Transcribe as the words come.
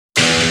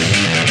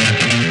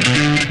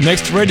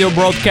Next radio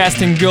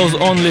broadcasting goes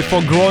only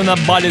for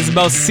grown-up bodies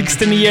about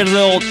 16 years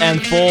old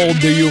and for all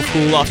the youth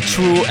who love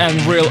true and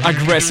real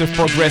aggressive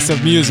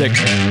progressive music.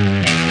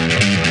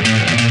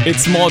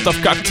 It's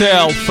Molotov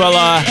Cocktail,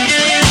 fella.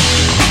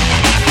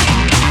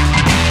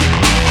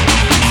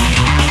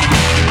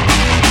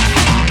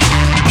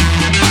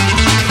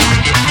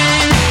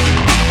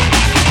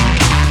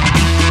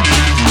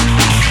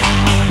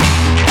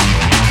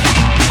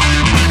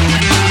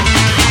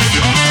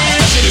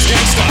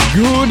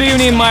 Good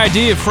evening, my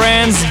dear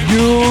friends.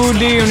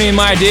 Good evening,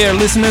 my dear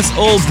listeners,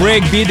 all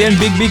breakbeat and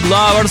big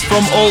lovers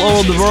from all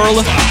over the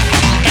world.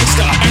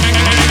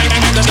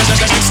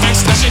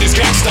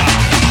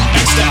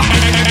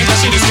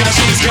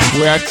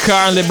 We are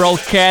currently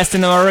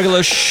broadcasting our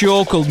regular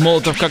show called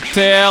Molotov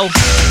Cocktail.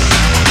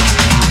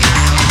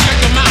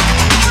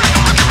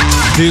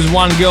 This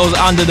one goes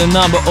under the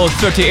number of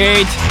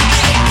 38.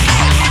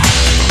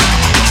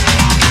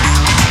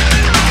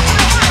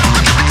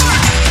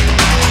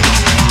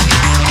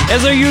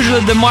 As usual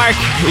at the mic,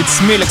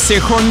 it's me, Alexei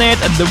Hornet,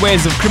 at the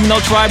waves of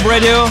Criminal Tribe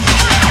Radio.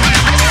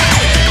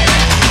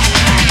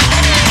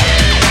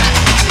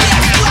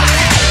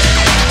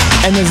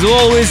 And as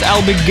always,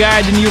 I'll be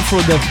guiding you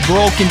through the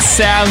broken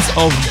sounds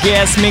of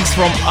guest mix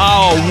from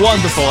our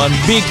wonderful and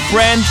big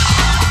friend.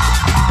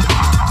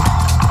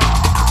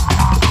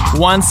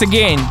 Once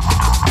again,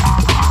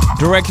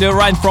 directly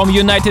right from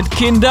United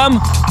Kingdom,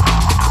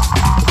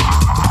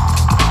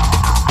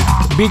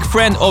 big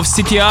friend of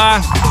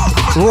CTR,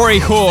 Rory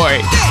Hoy.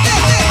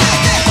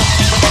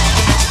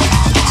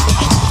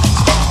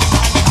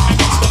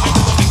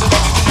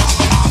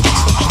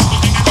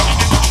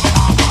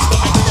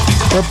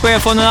 Prepare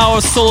for an hour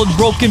solid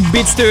broken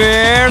beats to your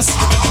ears.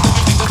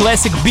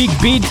 Classic big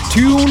beat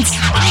tunes.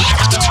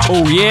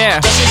 Oh yeah.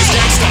 That shit is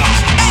gangsta.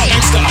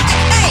 Gangsta.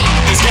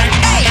 It's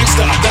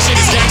gangsta. That shit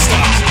is gangsta.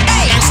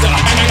 Gangsta.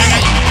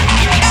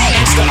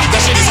 Gangsta.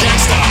 That shit is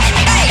gangsta.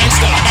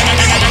 Gangsta.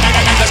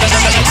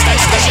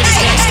 That shit is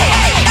gangsta.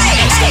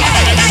 Gangsta.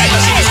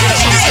 That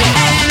shit is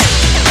gangsta.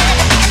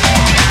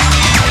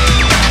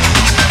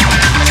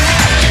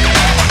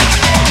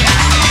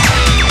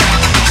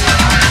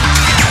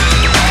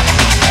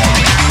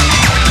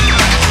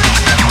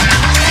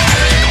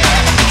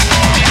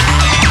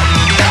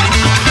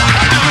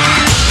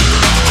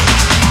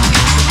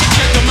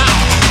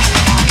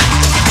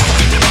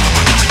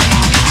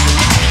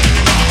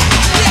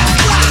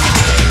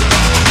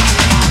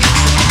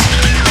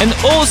 And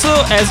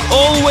also, as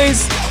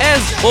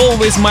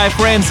always, my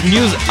friends,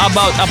 news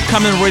about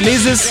upcoming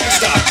releases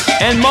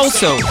and more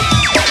so.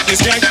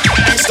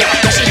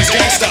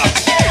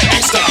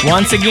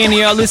 Once again,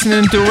 you are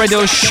listening to a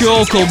radio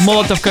show called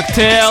Molotov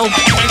Cocktail.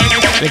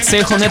 Let's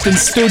say Hornet in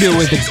studio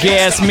with the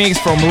guest mix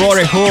from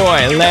Rory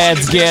Hoy.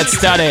 Let's get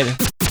started.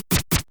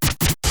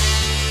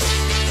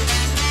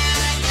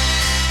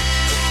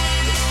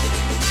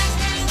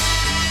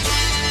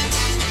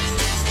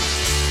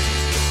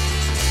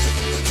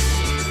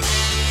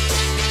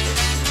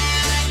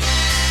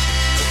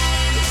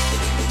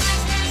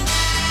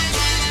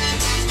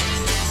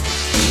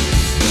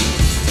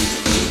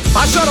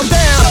 I shut them down,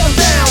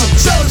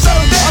 shut them down, shut them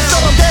down, I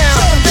shut them down,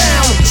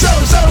 shut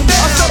them down, shut them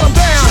down, shut them down, shut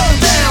them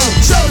down,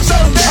 shut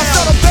them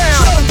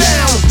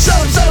down,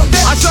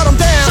 I shut them down, shut them down, shut them down, I shut them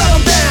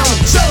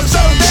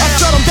down, shut them down,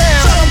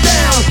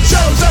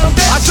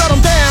 I shut them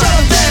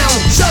down, shut them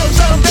down,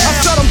 I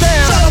shut them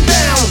down,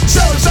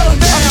 shut them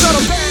down, I shut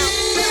them down.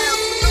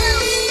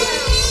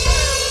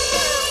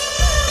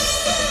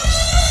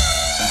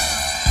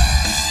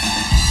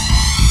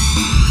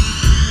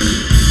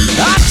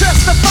 I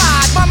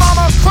testified, my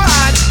mama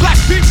cried. Black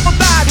people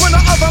died when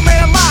the other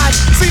man lied.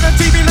 See the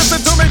TV,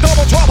 listen to me,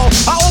 double trouble.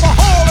 I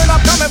overhaul and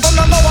I'm coming from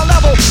the lower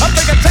level. I'm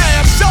taking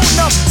tab, show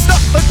enough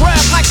stuff to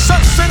grab like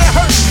shirts and it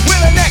hurts.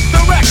 With a neck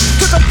direct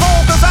to the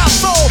phone, cause our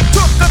soul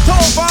took the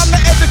toll from the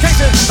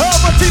education of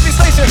a TV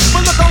station.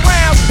 But look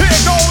around, here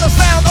go the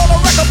sound of a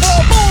record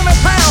ball, boom and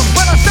pound.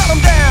 When I shut them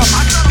down,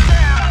 I shut them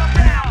down,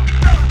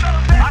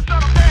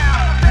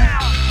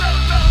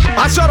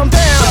 I shut them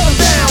down,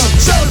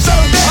 shut them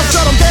down, I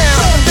shut them down, shut them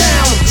down,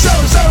 I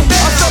shut them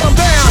down, shut them down, I shut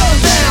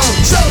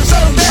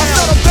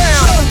them down,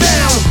 shut them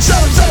down,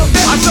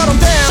 I shut them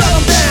down, shut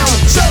them down,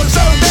 I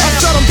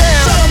shut them down, shut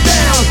them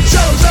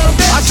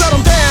down, I shut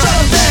them down,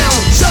 shut them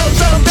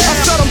down, I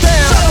shut them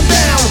down, shut them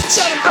down.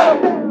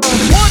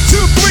 1, 2,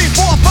 3,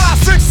 4,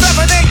 5, 6,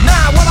 7, 8,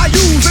 9. What I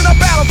use in a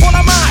battle for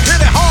the mind,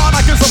 hit it hard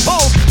like it's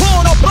supposed.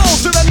 Pulling up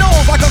blows to the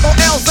nose like Uncle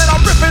L said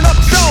I'm ripping up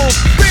shows.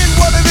 Been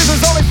what it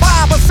is only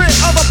 5%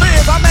 of the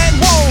biz I man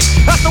whoa.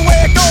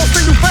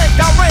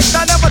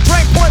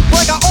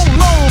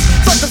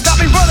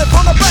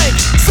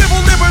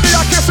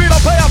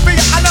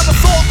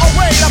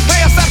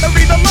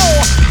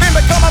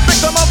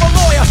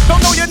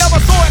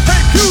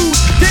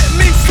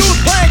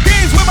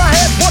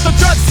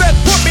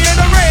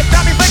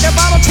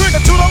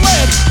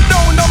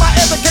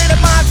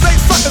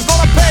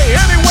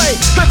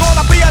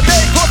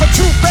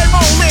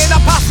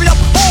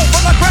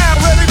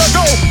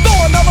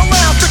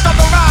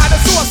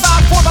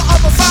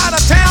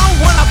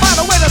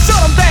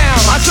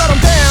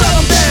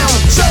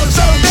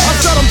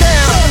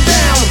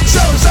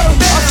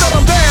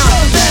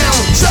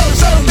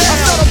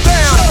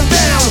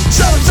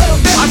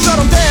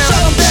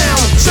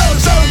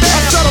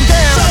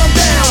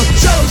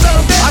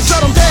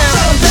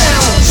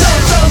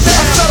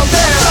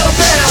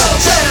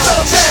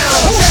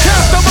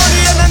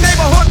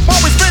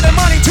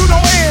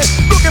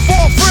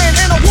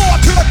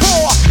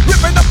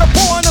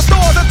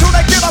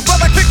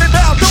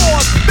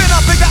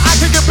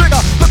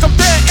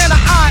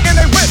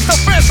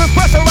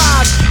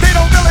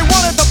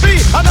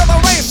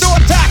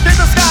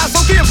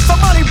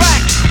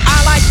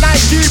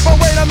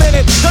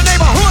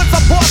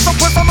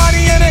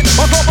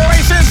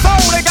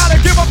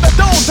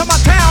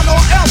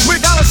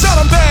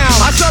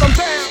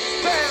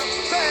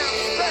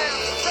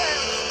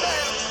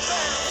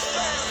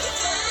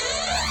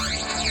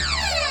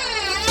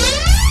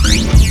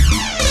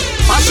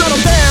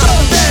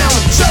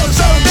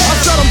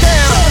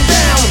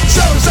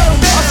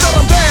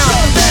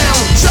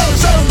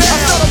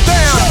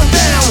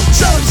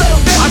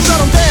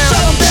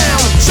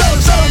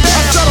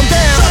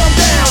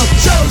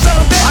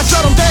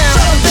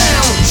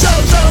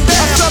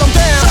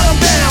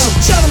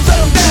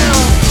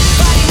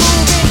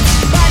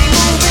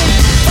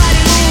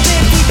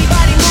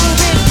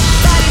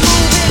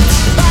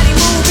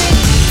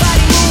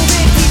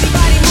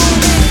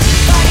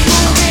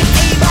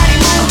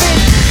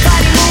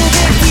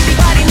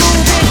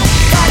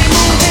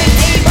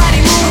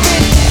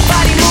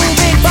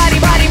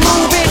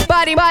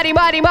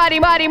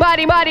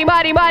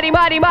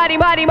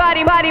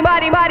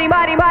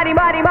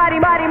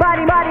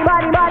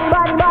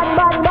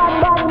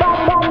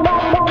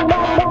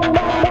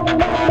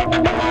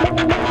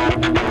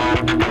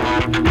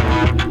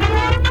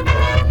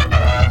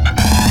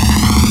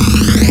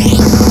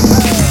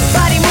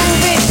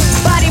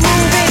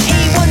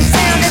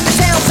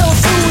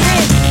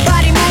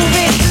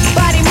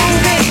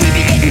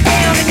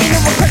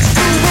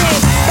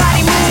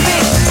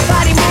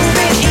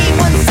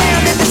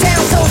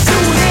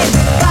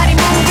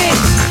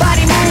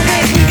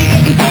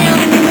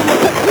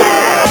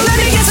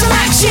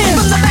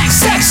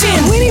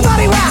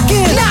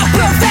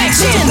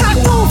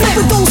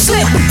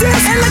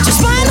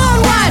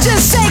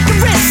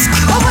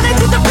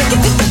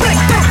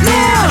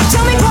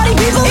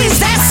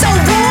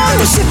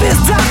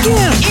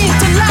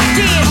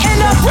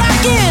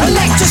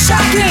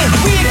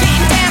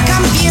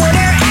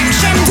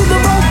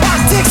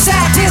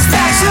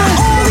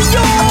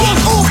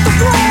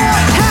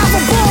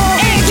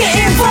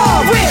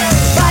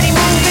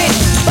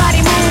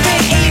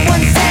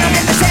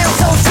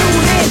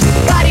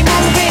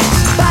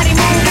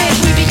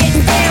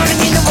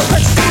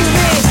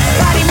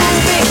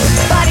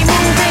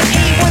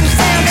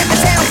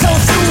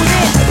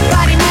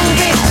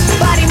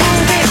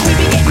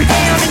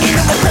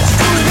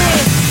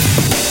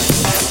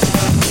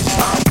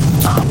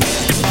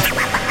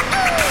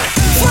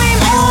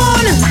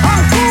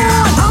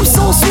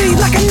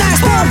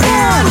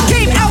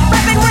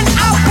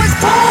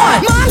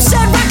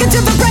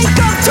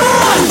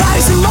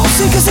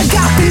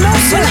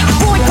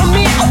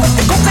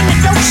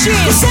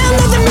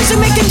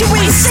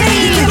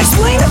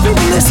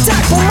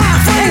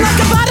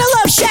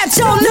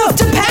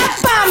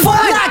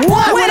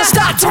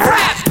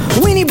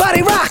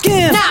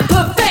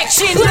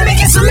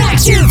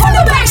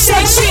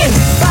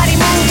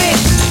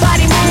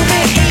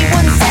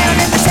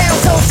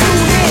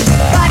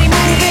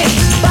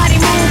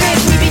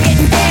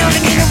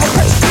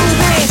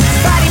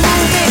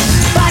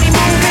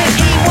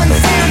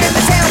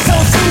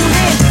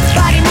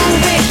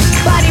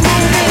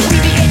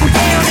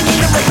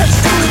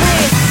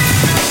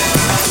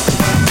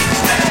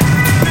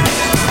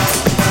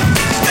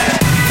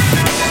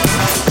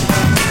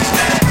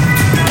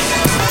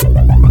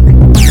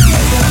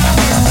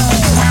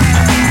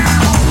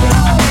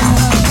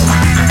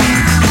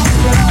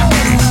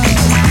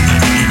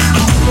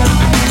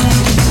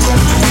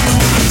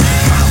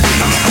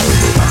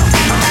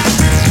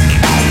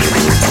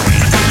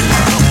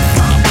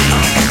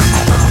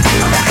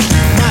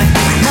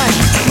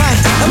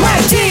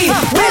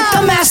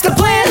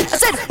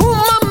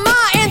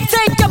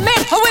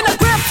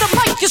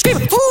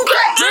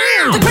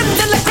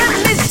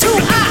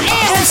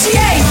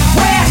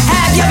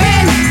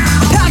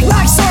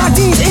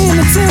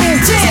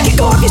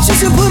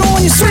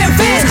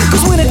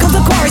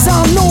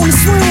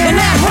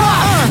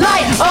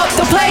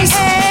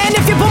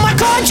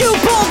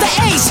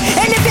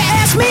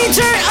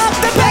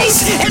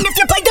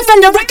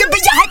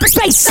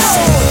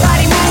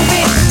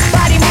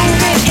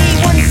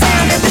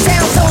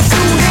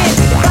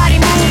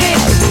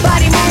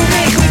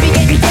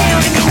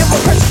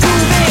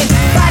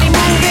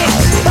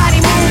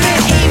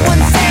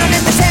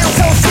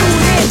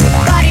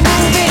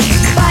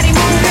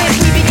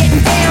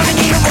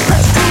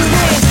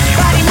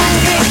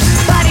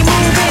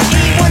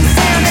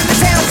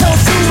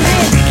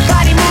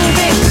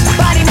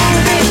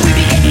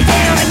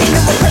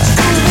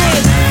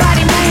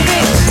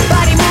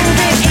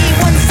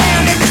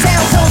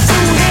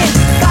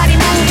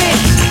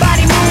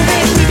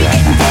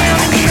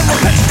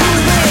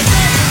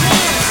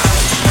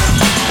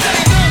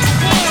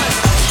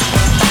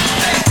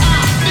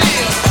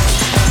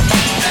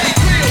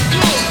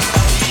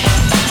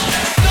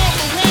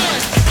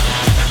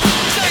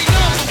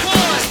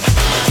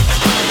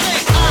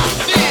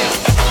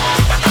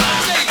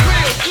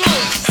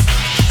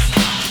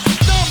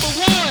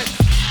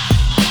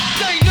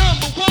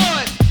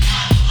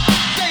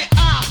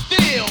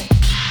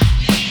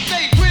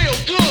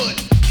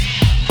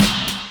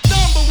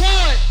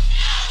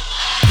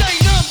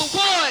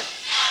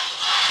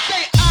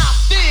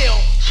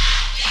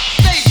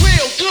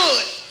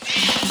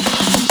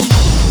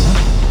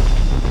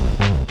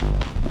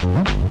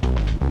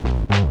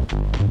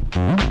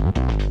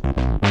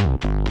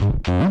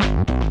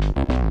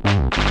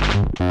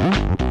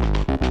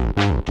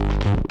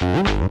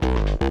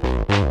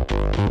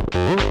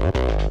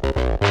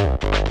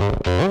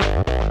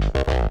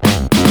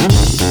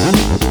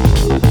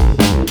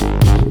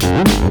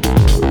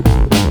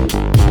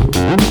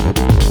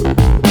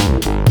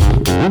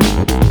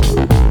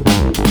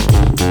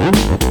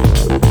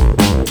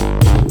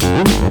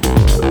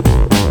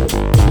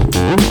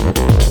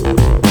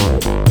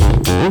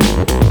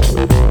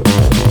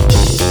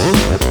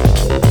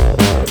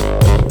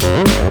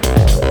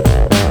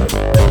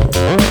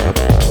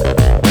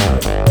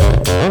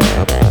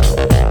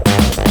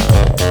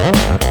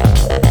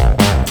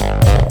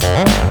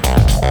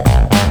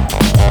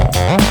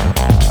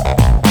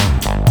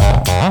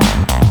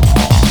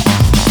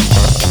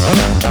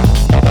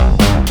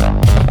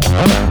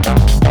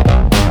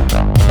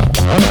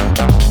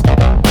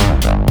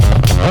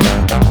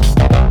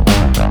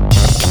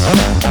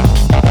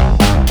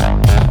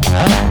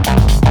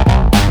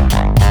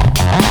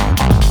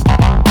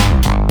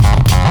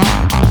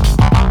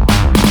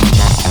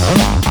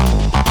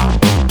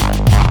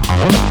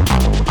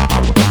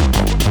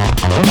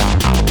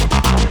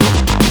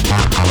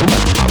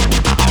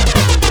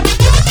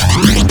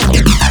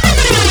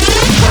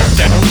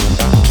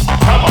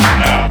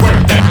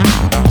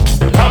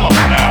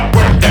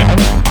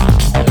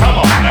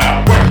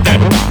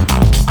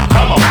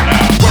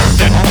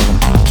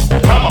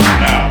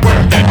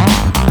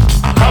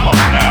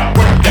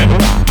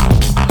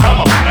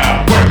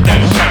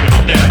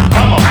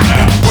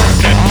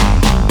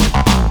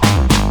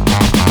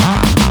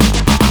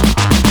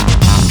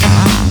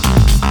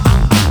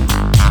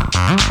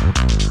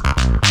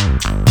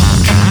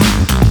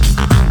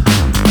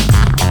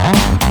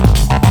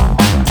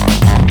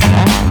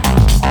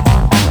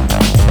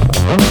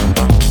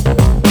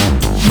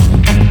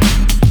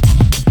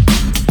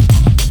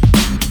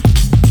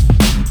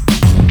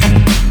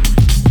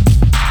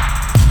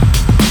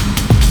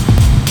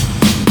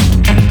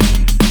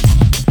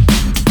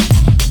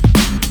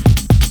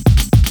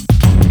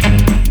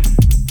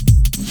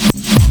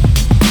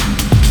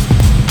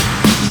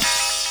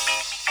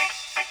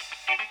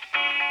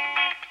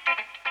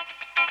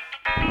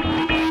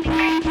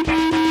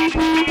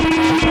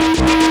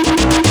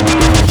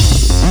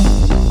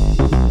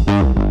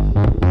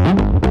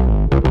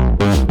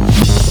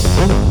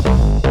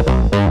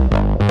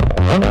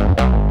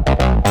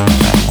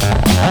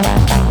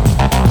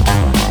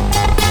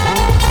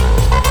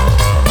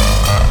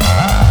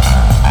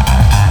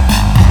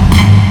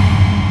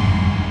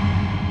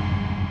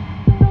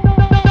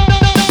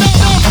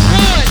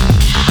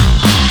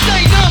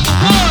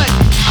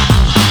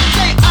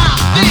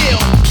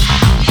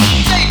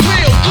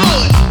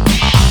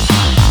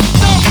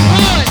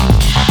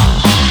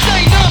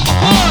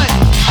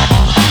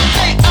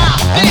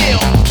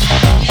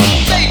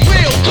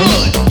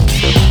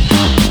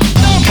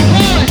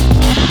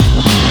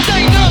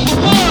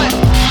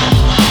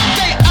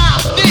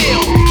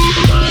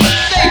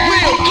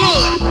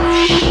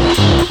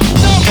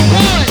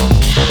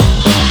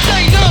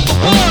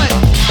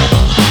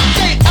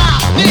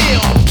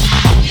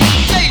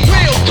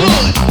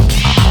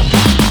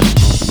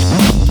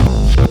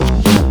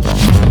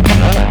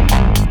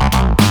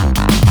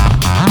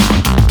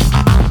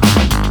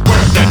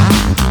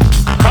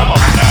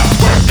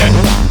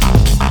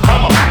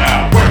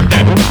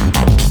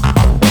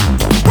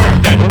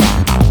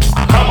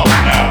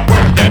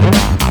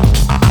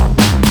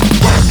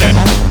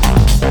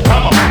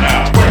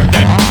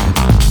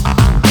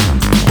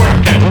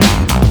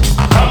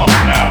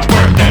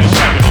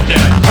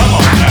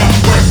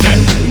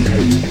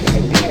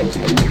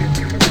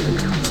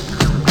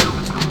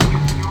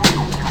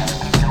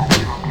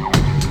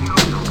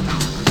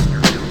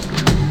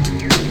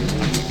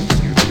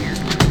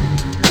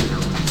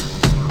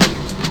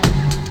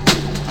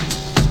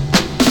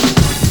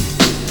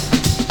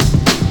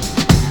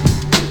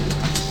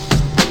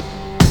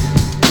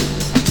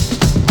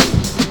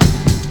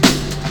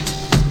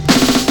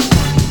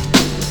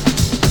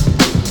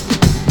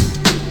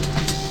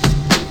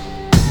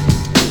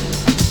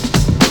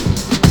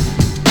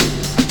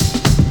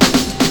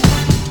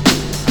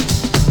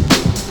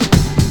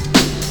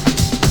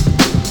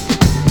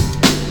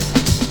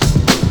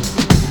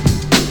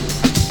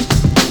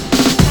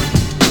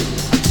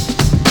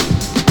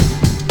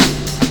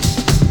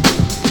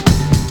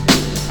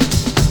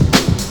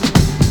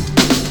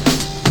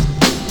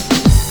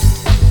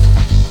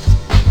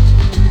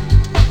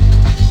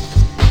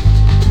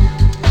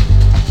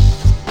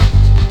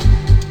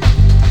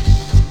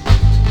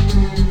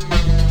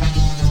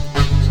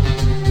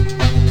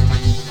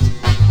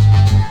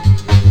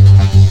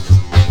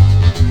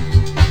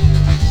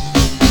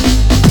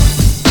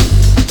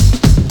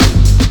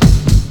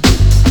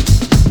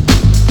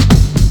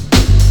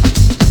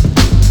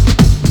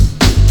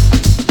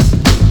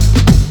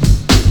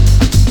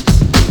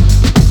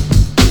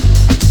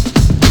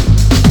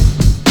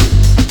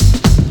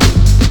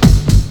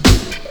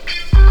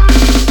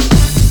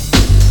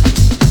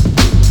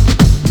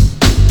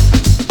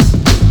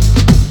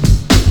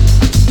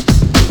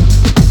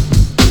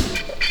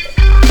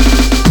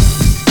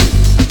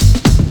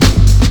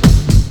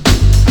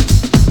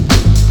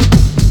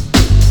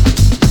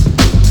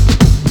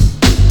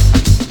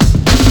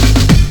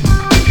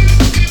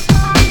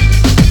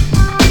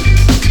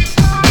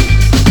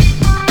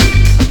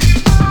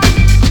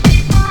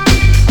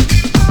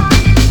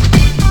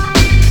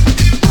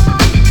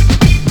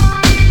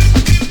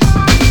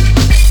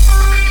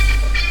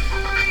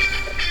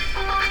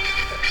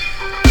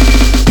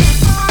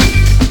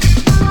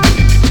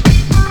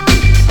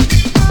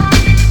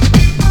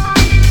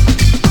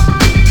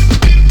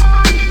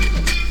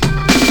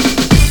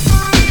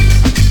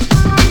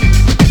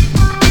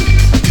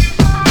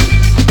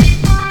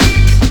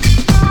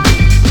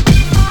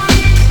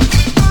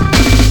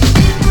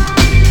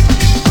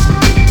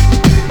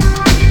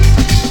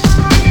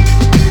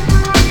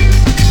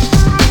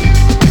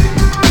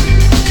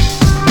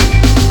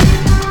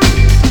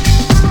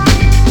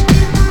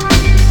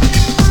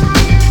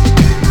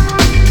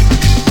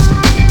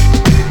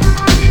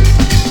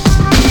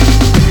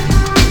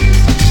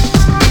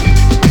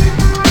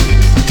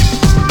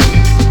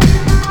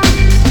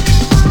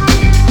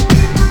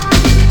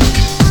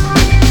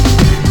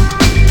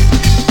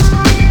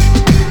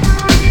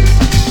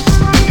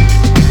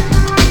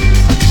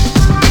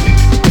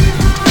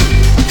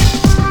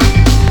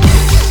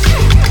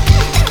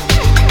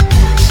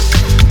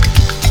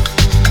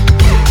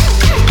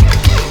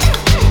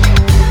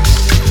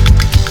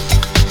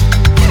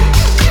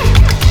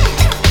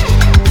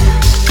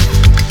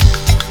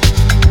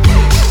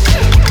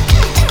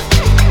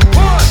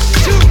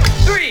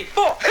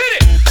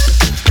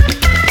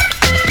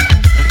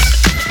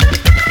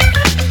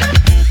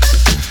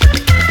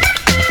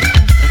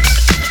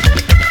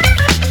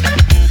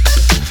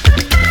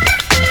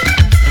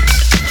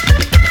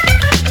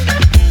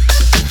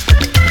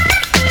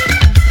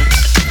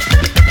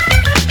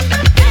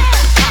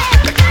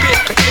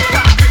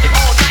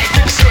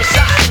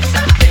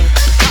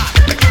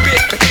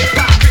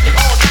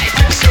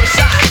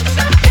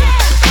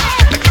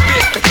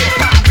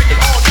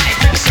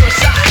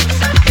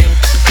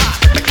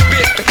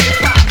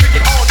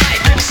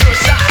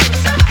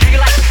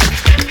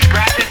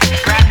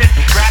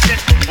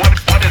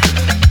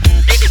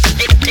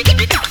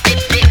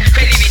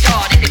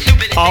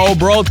 Show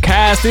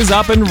broadcast is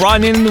up and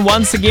running.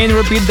 Once again,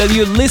 repeat that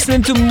you're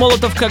listening to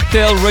Molotov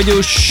Cocktail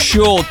Radio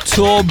Show,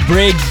 top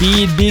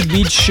breakbeat, big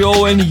beat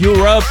show in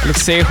Europe.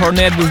 Alexei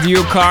Hornet with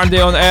you currently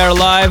on air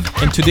live.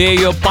 And today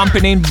you're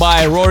pumping in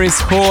by Rory's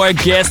Hoy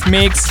guest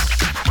mix.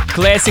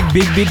 Classic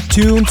big beat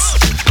tunes.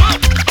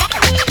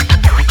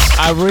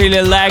 I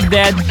really like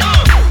that.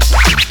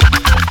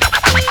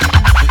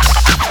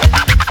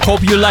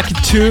 Hope you like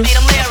it too.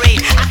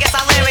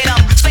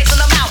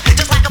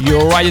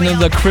 You're riding on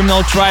the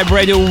Criminal Tribe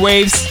radio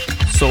waves.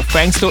 So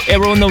thanks to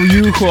everyone of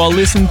you who are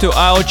listening to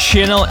our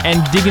channel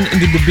and digging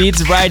into the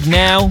beats right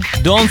now.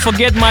 Don't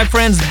forget, my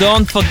friends,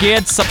 don't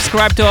forget,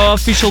 subscribe to our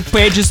official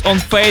pages on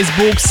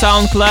Facebook,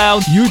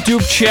 SoundCloud,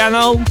 YouTube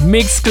channel,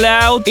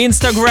 Mixcloud,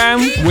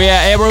 Instagram. We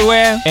are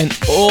everywhere. And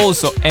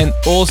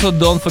also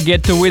don't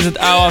forget to visit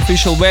our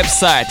official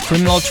website,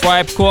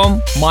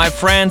 criminaltribe.com. My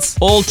friends,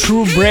 all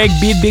true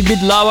breakbeat, big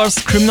beat lovers,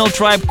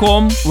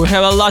 criminaltribe.com. We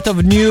have a lot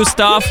of new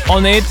stuff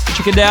on it.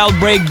 Check it out,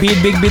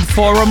 breakbeat, big beat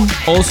forum.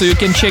 Also, you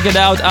can check it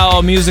out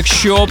our music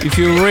shop if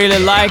you really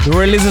like the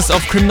releases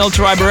of Criminal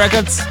Tribe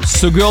records.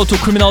 So go to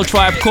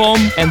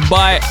criminaltribe.com and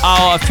buy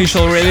our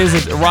official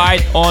releases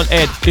right on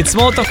it. It's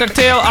Molotov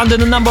Cocktail under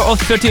the number of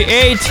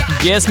 38,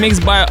 guest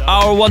mixed by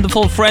our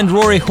wonderful friend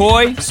Rory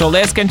Hoy. So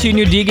let's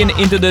continue digging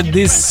into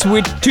these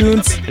sweet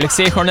tunes.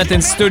 Alexei Hornet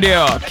in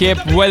studio.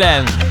 Keep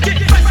willing.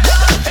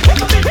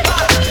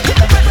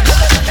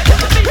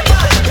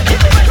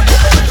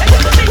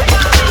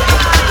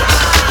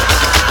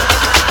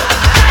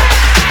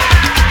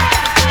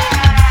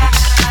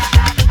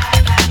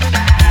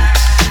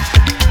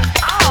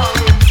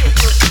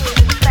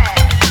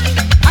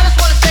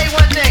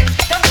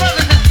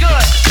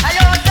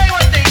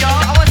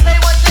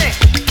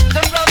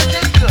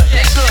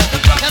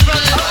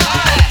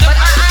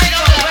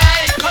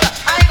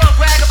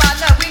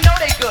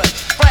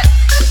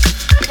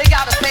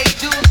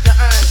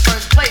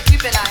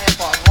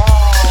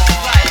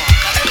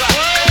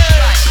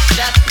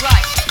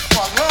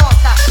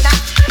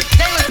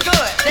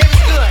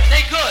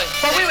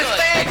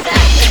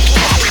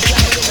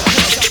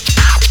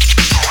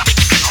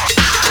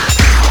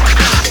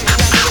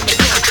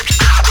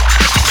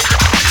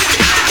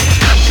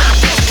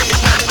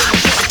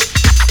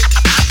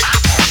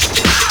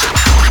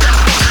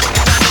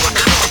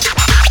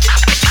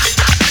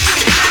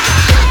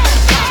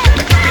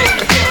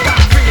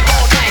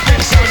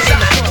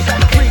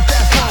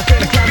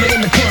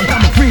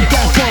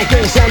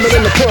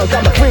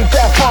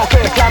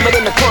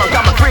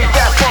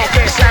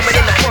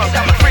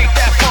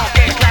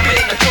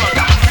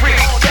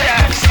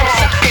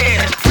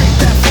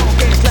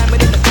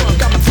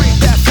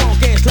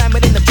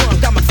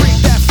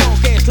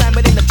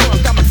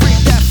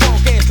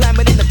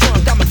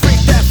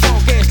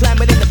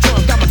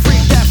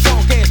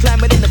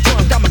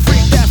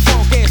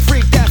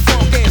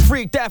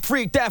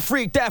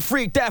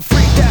 Freak that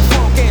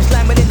funk and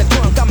slam it in the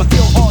trunk. I'ma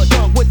feel all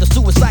drunk with the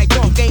suicide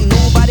drunk. Ain't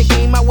nobody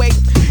came my way.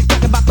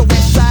 Talking about the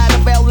west side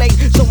of LA.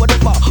 So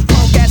whatever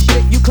punk ass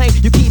shit you claim,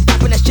 you keep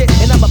popping that shit,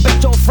 and I'ma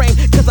bet your frame.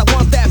 Cause I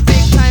want that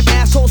big time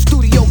asshole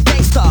studio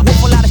gangster.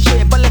 Wolf a lot of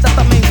shit, but let's not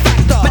the main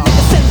factor. My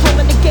niggas said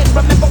rolling again.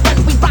 Remember when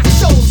we rock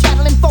shows?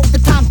 Battling for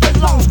the time, get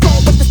long.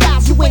 Stroll with the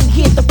styles you in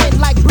here. The wind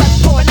like blood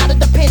pouring out of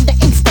the pen. The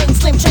ink stain,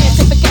 slim chance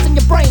if it gets in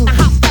your brain. I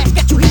hop fast,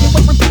 got you heated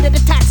with repeated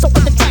attacks. So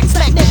when the track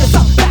smack niggas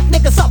up, back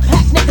niggas up,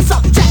 hack niggas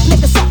up, jack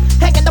niggas up,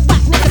 hanging the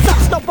whack niggas up.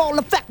 Snowball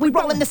effect, we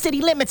rollin' the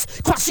city limits,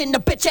 crushing the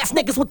bitch ass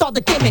niggas with all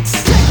the gimmicks.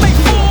 Checkmate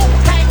fool,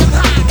 hang 'em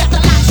high, got the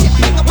line shit,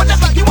 nigga.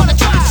 Whenever you wanna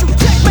try, shoot.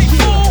 Checkmate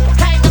fool,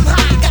 hang 'em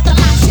high, got the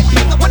line shit,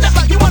 nigga.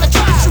 Whenever you wanna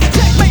try, shoot.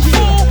 Checkmate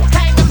fool,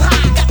 hang 'em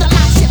high, got the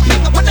line shit,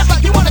 nigga. Whenever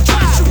you wanna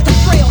try, shoot. The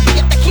thrill, we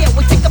get the kill,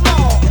 we take 'em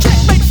all.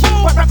 Checkmate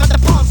fool, wherever the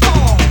pawns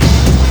fall.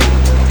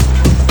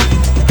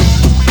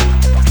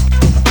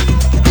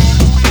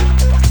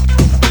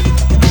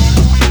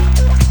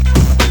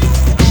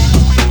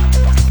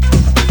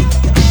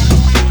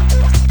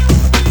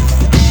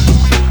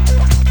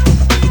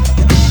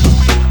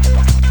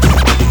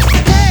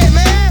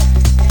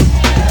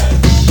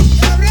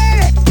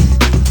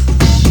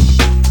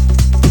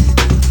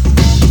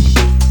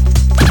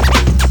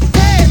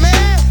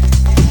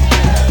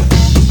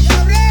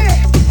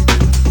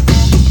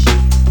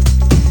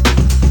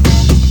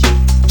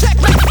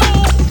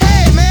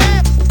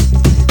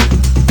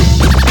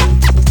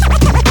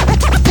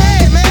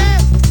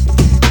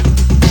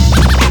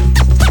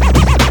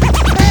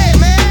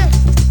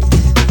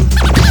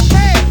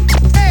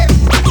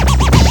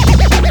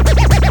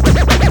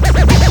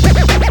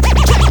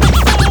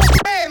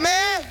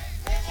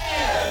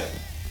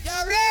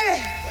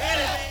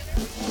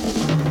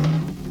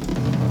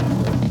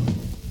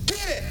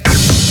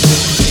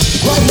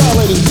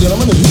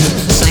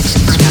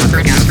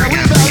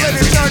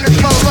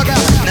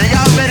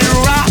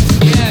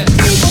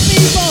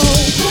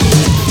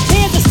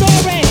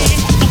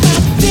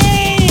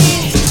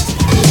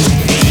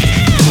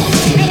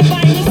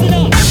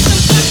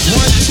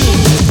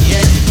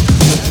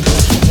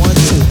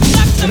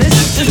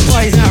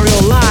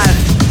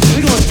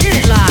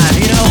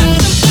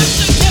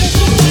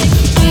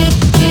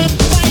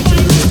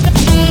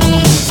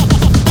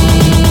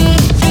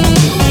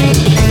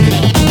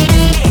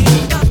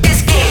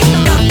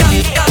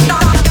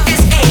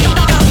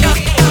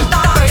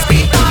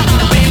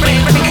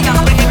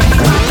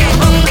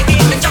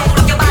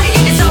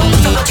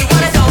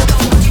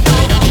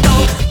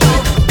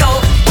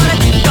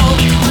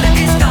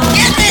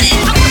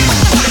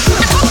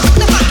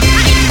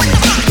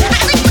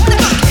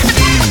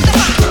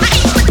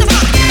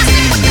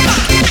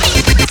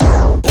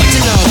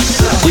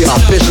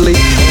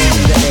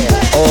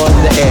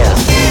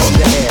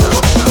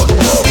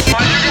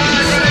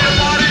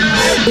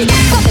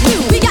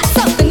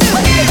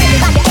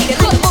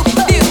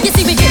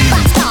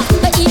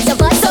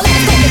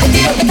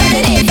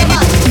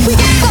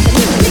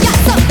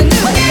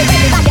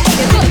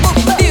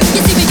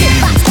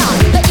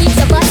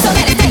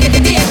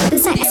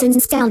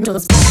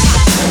 scoundrels.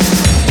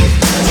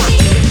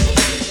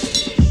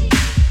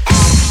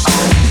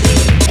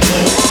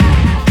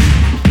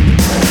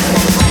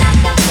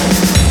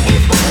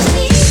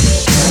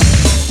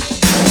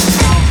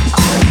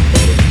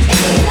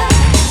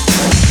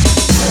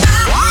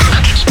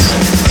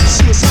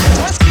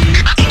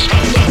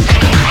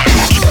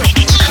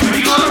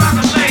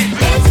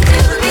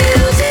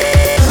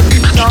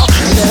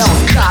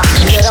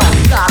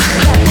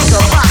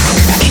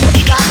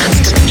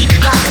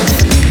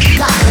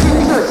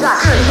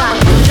 Stop.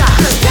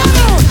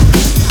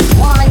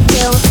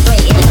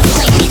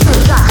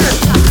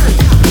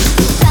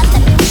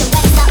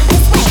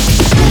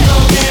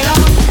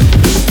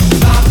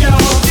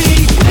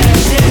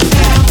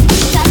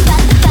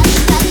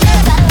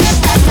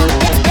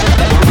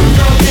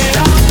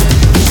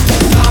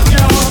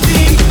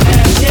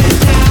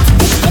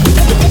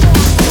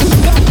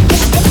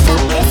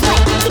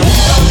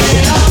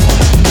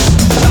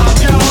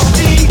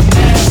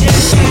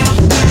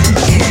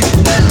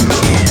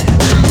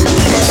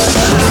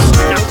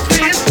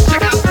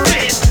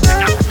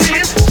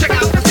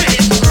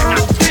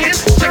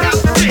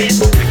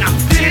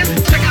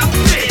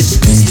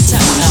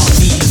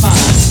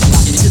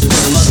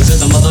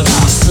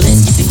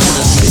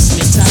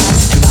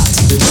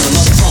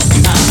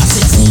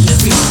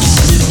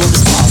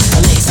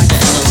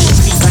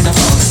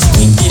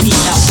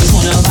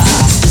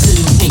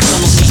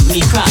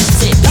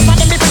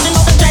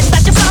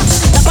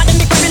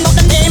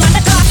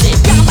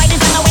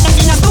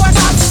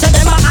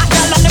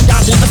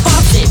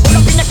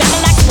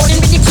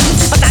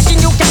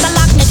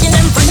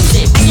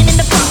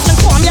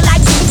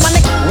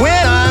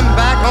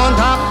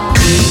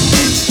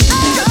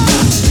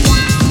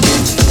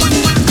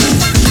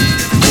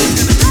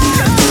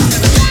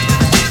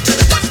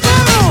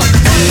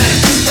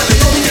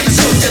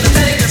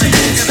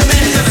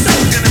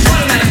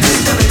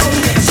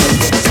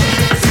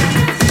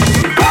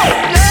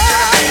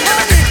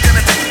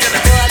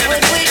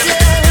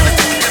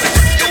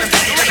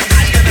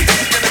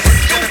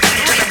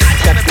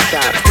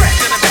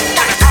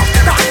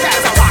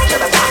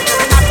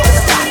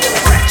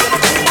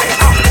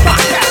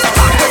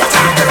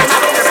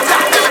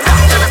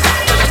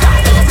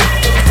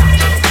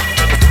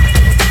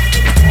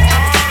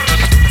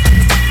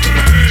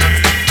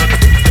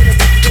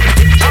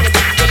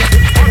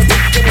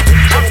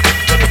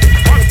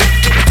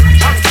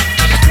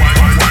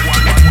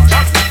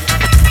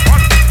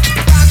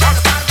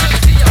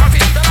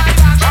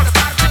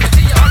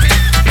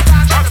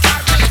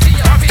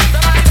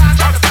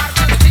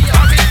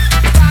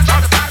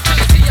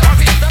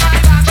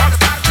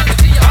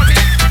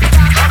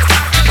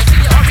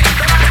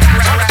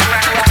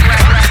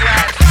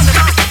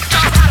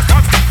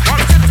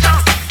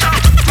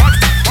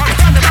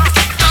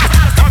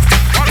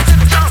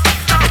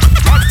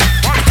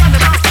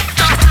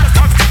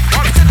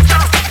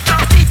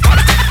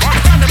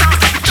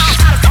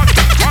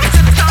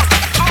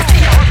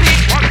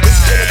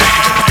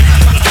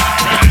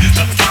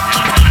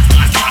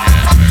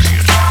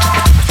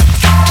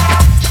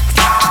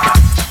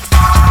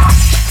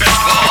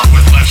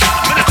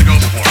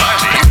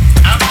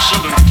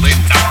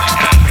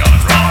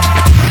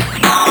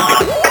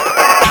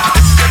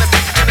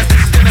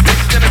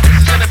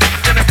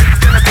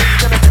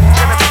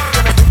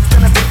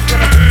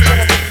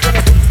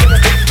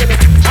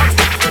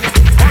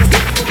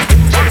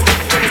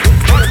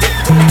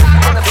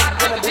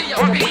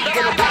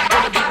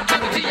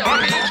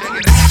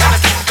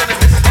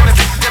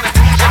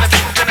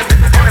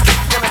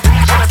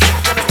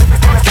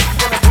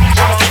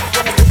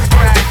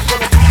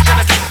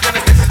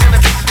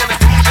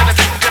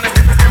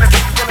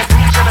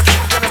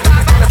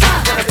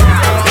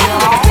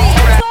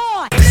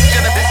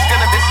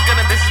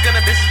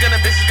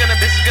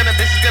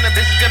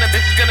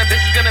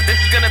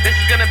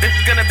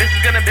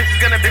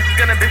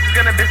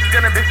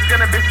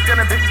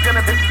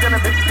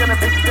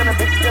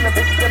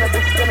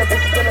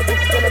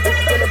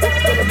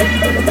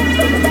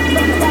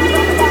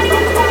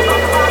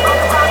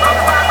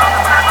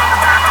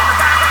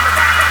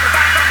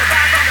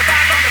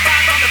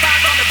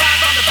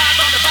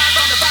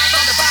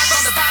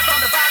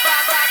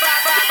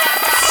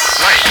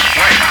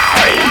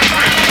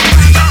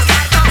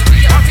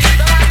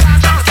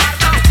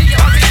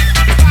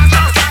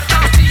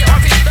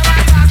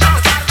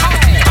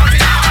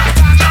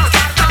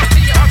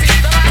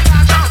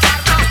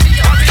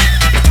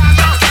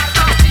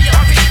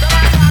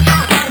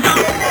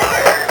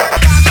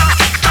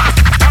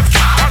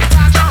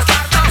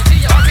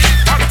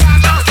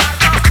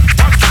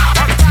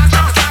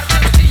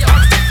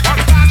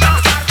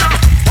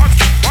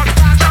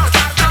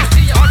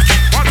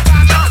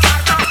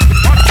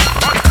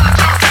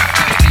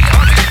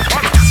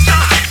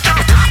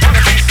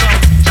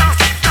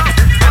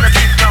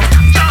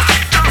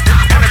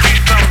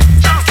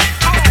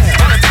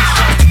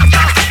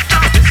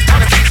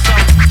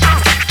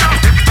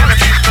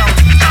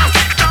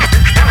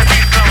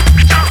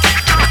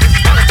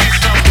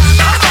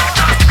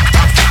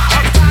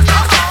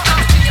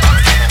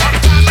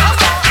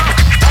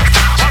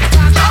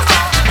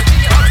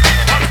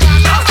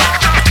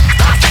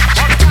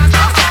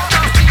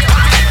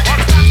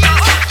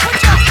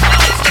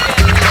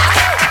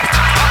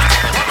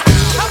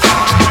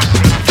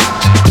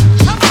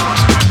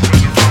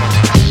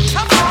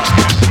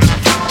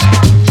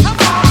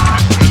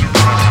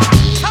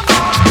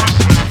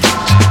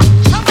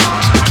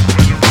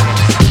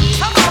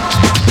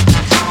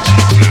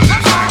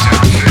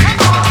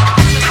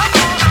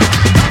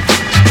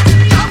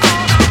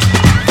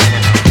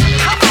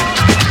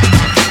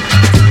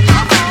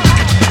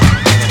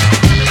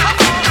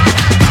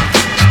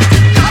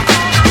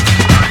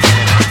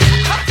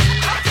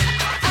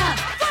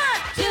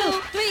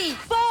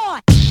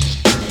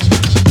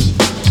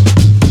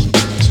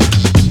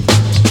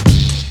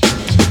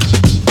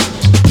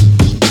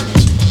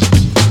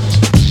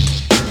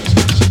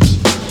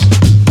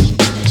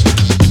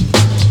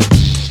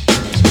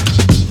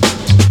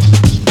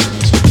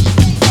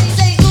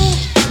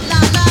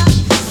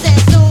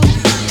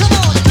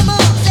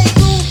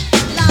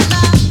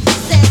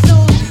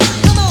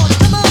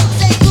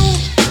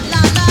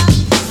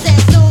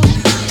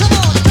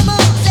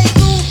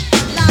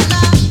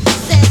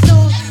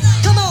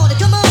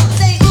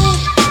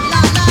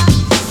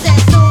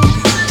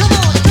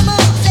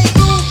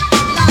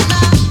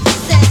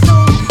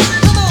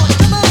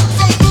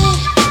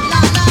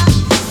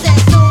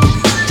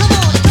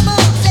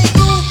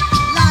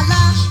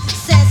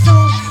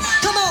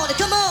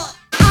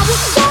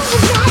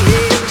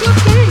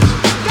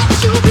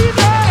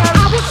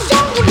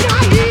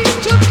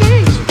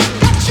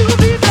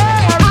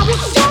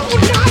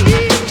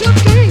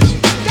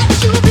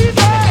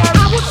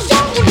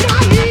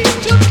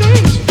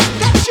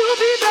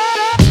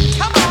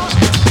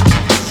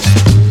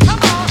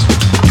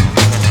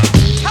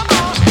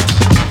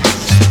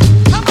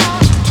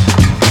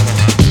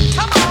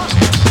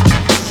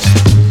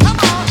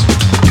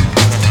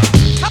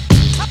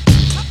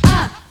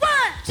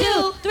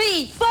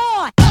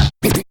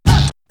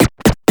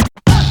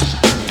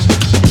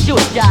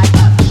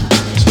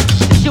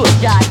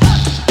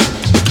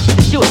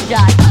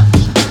 Suicide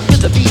to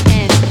the beat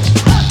and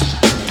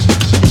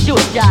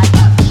suicide,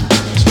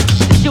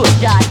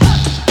 suicide,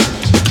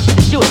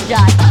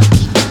 suicide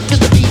to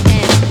the beat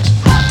and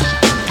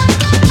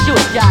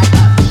suicide,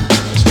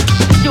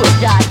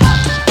 suicide,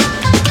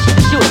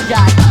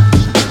 suicide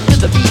to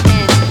the beat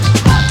and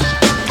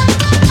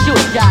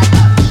suicide,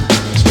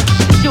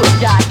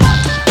 suicide,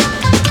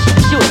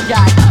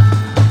 suicide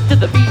to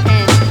the beat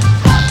and.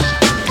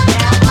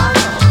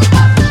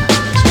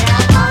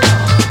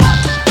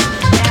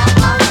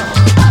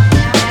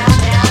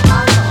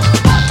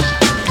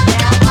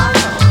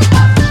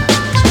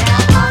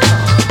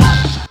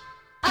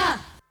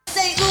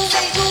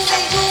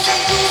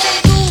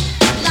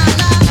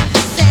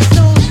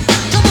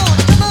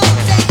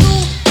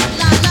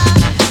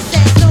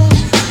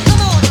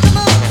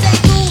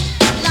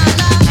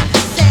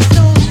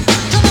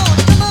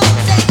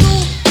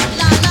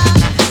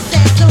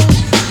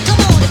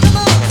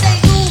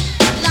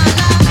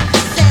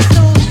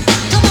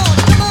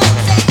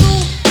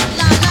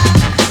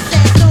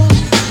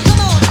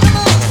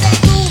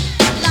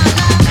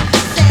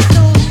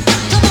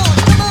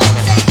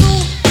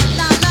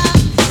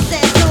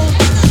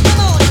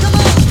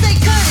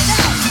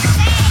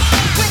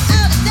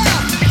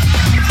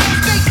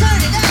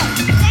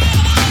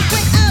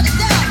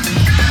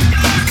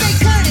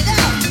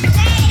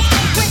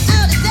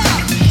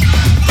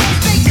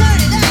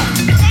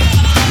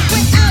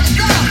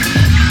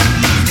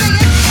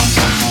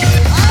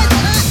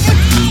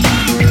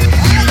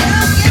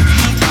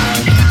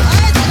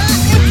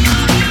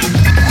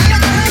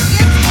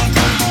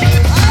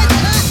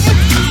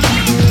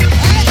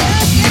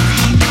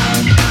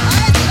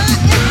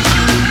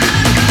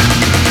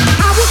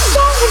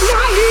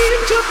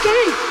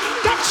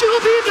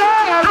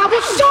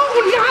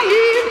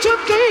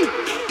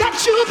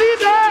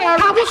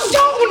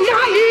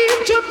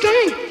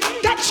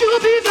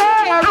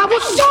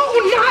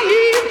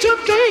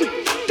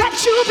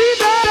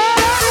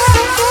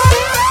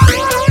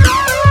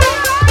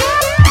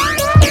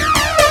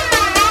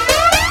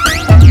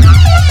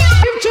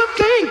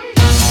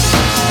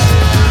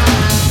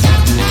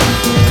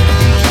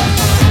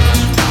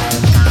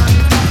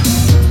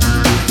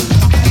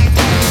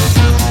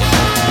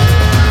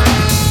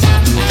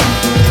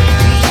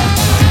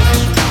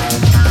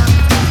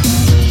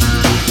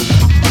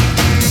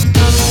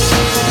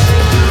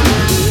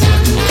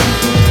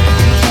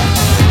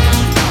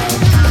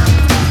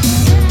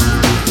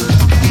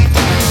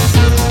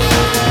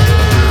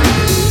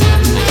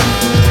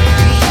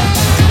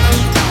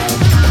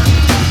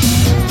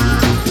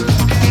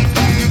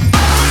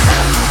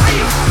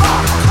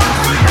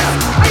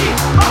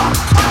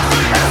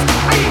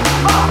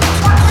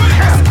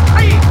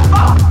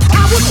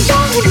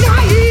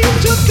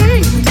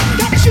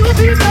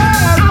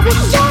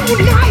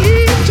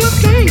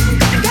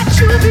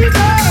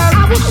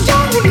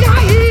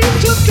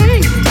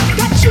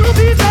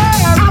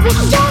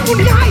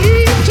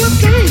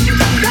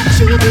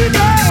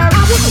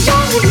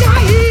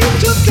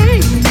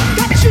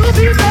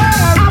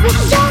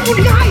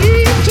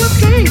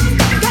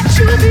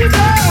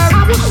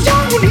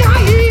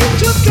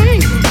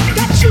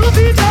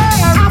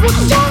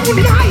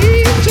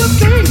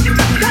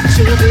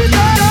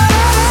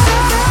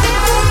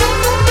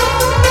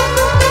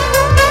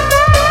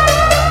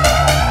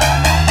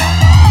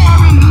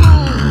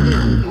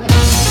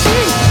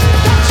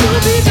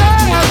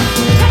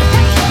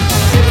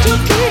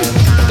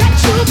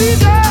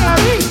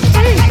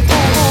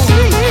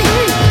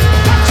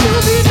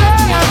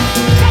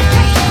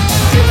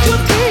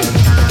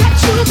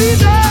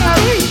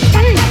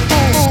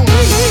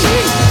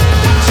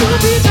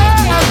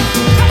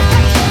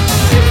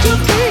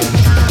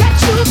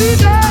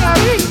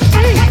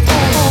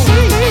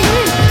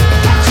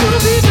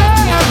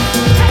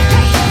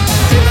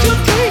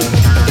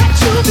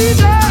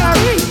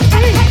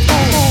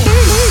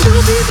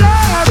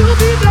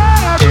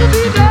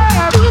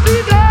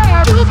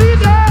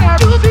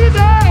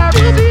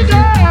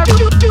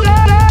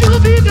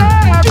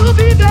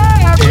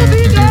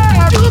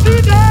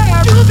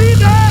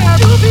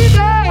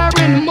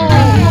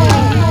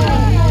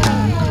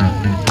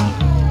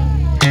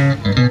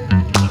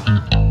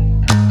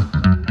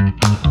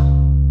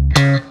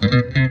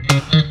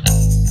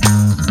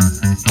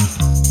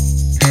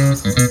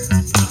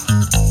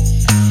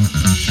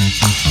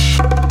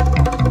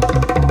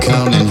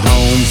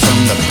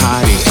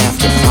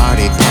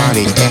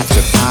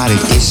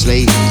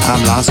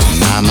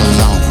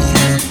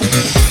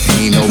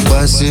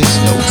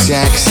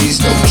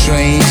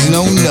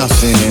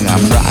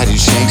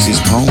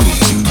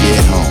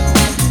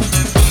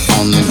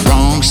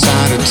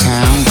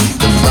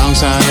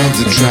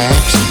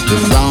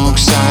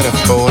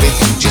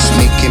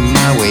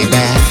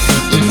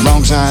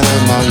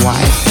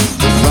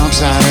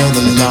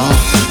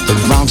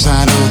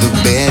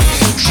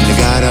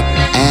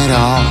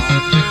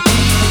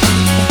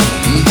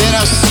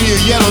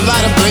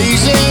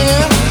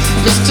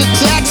 Mr.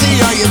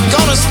 Taxi, are you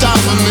gonna stop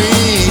for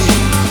me?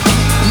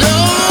 No,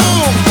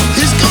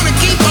 he's gonna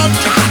keep on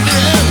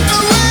driving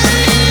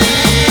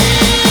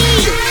away.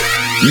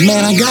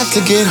 Man, I got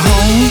to get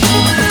home.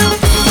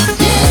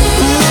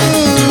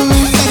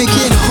 Gotta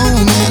get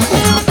home, man.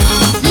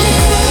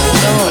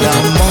 Lord, I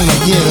wanna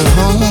get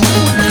home.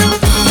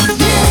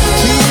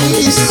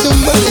 Please,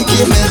 somebody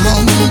get me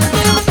home.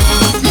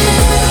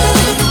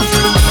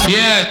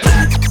 Yeah.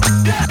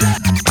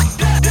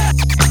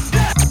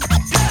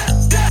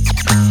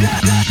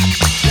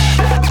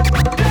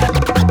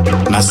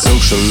 My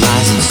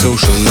socializing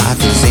social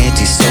life is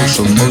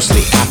antisocial,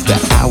 mostly after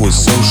hours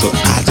social.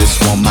 I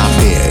just want my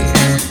bed.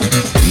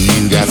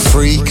 You got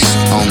freaks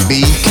on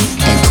beat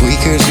and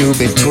tweakers who'll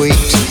be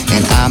tweaked,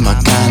 and I'm a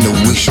kind of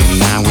wishing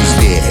I was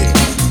dead.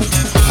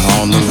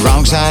 On the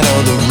wrong side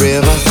of the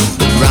river,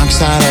 the wrong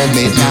side of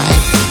midnight,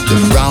 the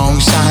wrong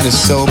side of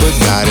sober,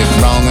 got it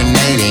wrong and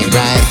it ain't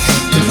right.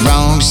 The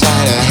wrong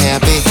side of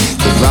happy,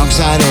 the wrong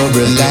side of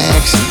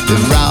relax, the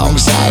wrong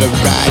side of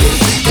riding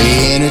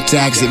in a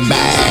taxi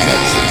bag.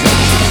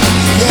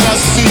 Then I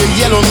see a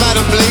yellow light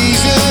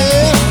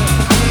ablazing.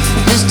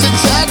 Mr.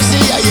 Taxi,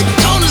 are you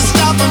gonna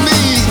stop for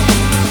me?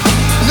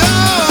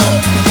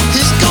 No,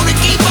 he's gonna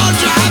keep on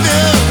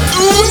driving.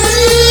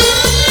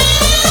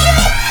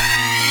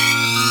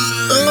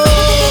 Oh,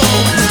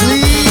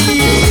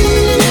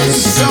 please,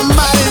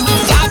 somebody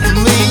stop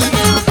me.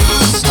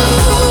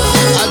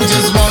 I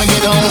just wanna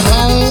get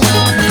home.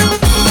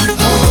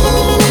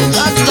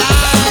 I'm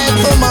dying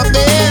for my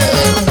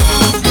bed.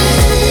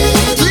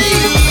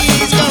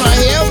 Please, gonna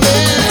help me.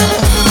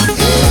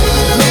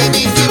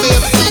 Maybe give me a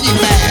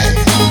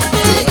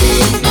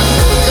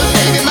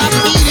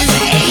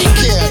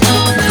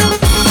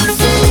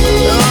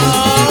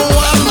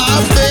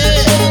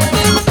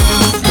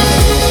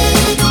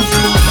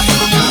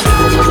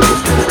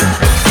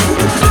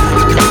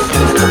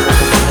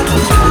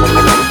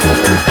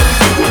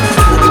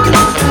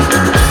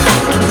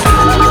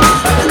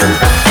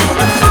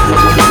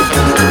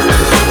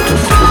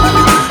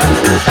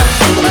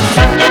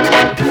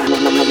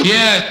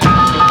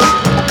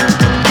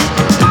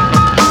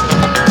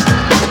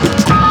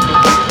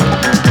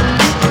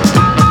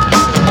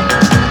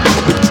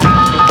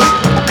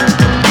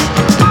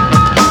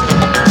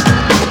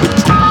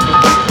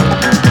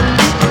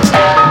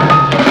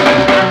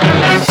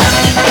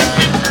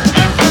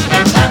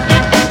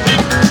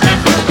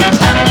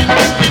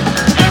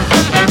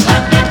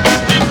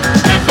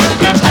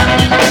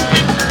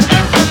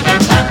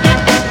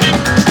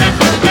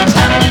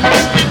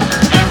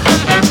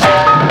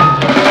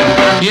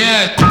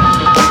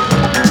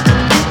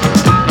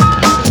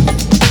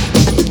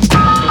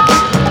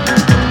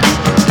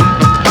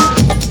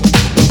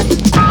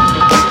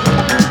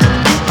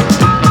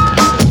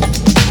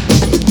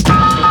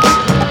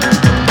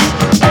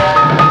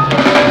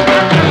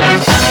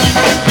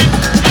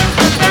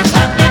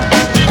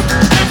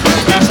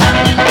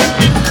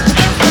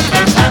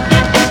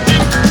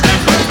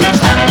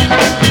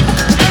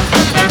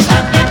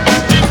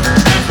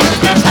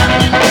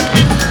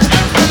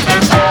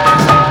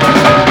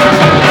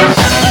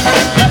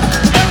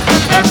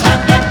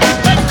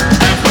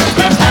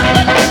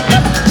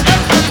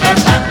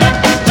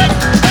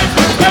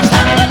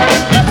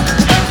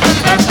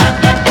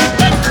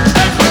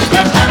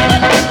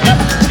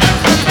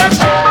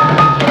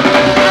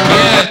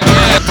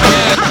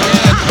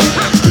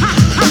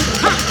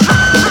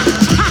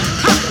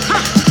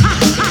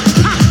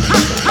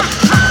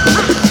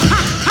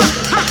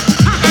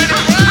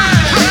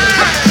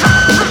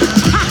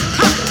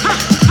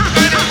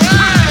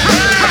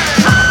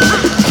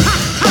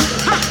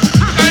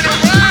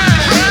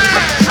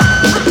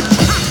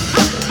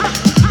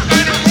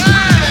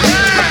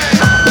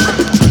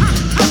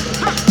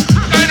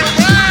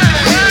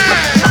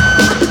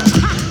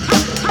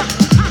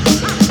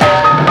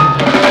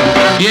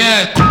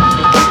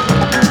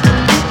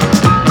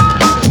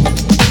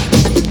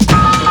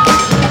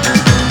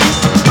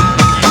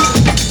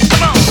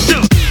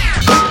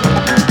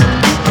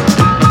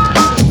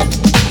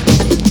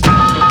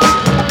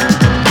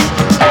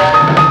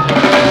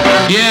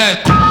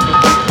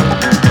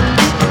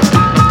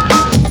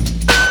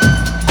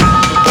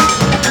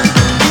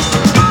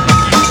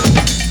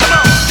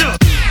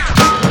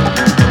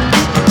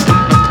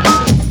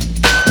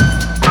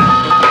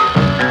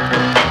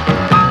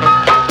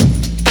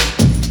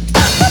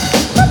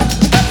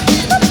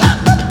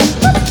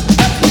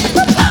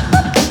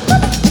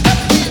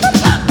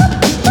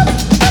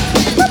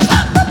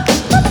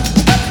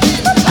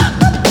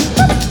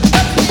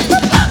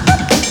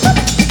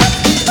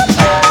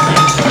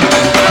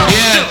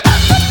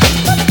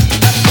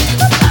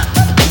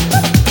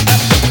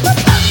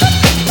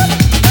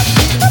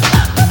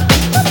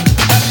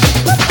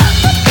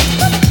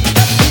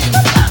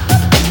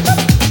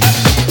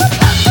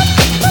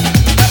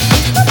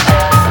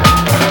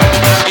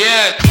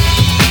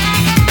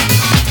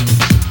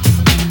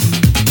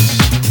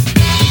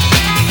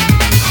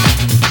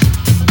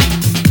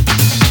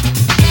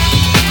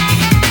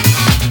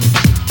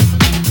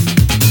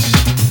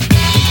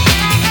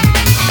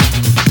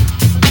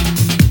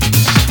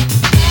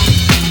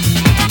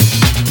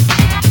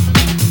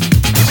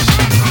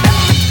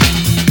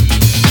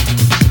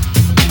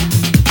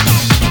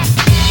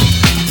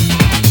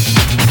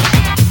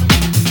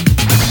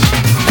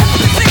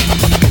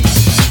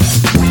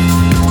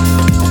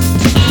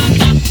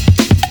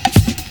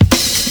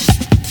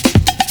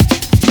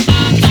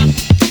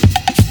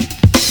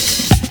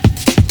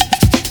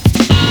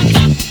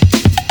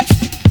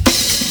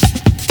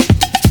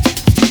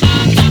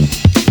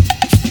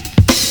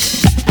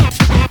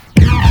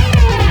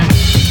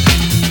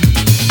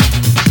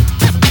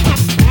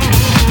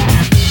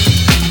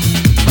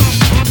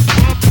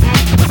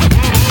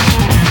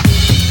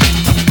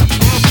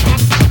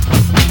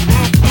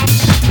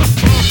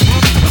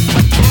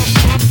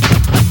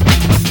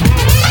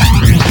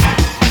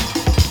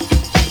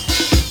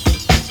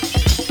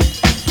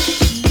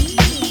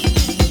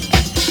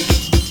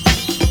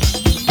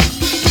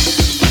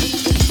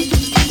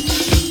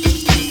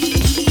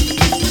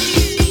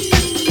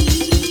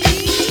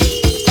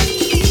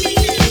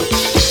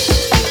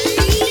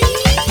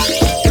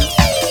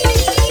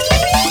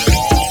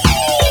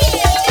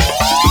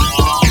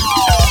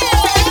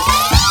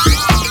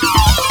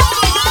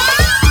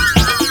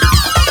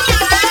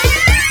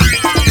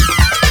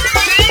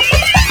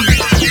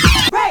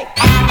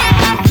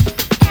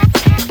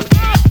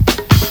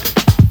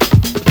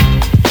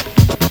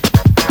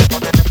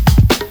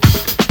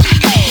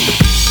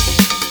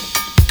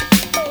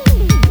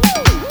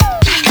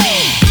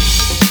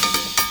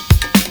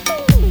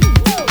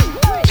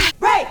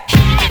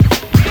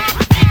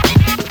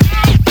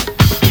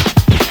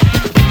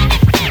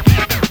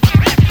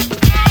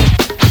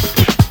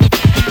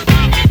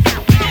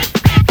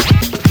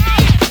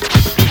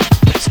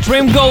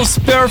Dream Goes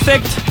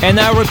Perfect, and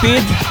I repeat,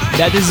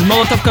 that is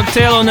Molotov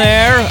Cocktail on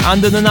air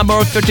under the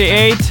number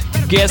 38.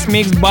 Guest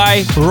mixed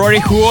by Rory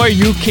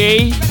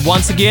UK.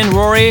 Once again,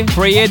 Rory,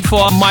 create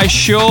for my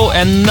show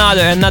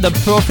another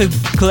perfect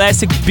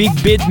classic big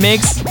beat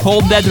mix.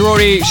 Hope that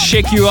Rory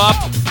shake you up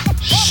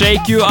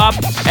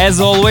as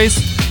always.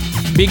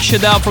 Big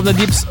shout out from the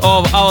deeps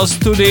of our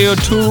studio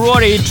to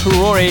Rory.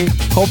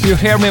 Hope you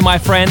hear me, my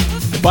friend.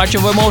 Bunch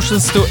of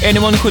emotions to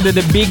anyone who did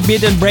the big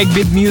beat and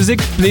breakbeat music.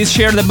 Please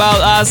share it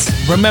about us.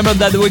 Remember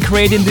that we're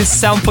creating this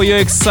sound for your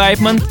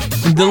excitement.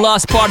 In the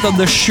last part of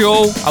the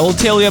show, I will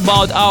tell you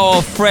about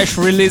our fresh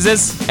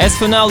releases. As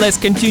for now, let's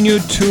continue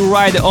to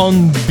ride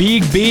on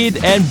big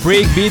beat and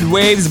breakbeat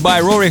waves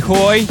by Rory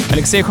Hoy,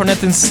 Alexei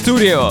Hornet in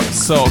studio.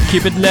 So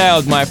keep it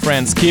loud, my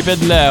friends, keep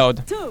it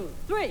loud. 2,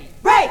 3,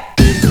 break!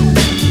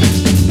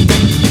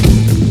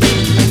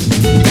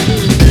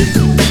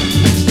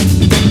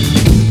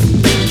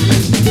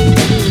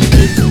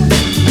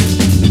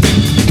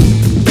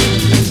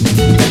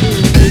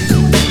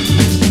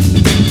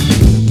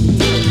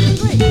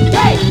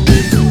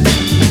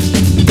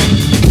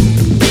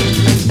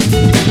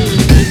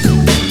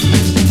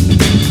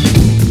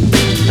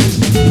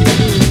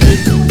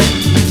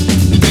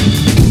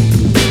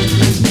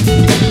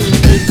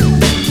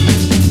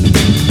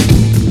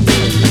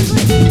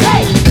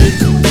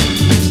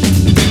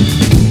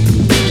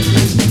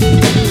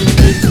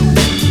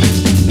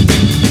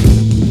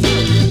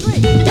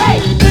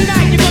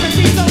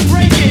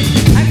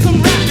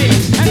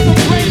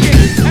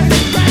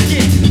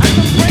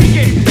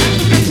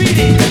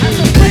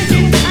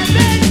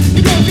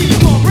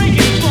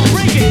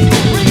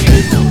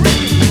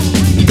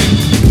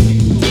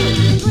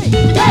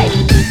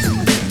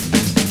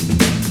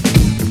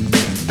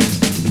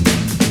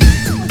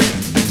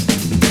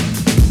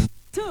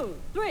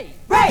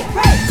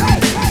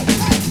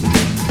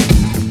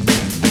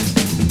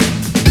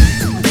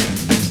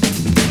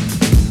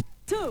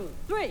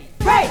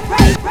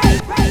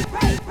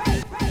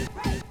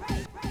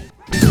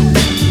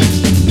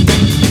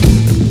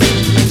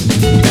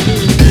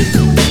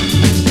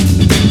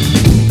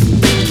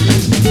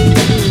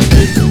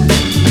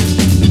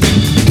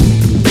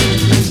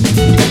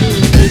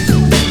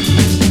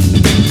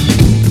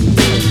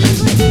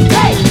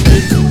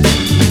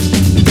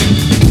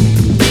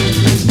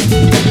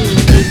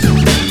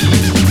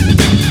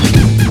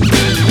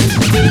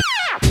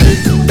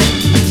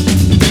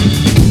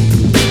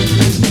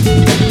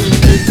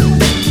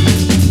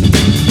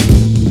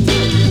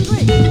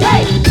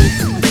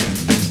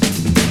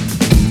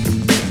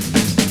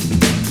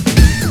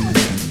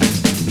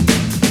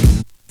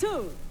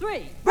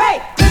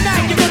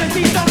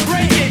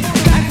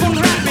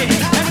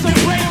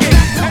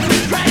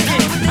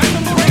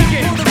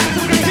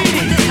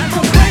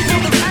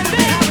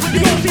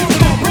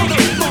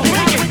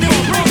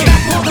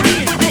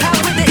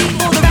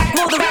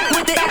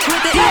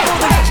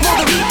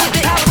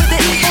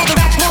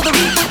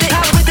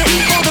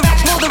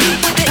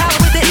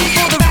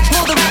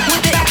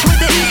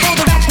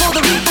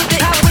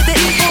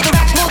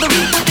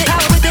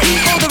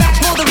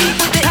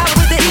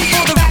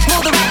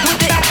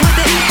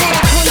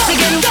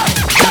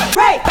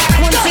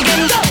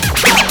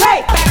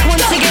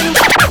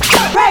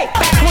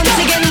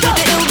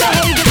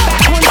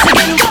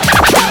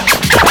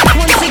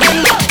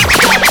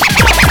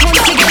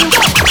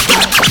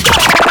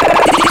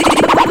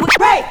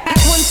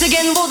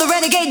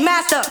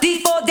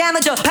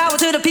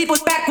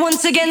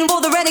 Once again,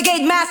 will the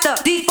renegade master.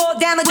 D4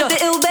 damage, the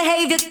ill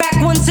behavior back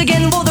once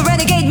again, will the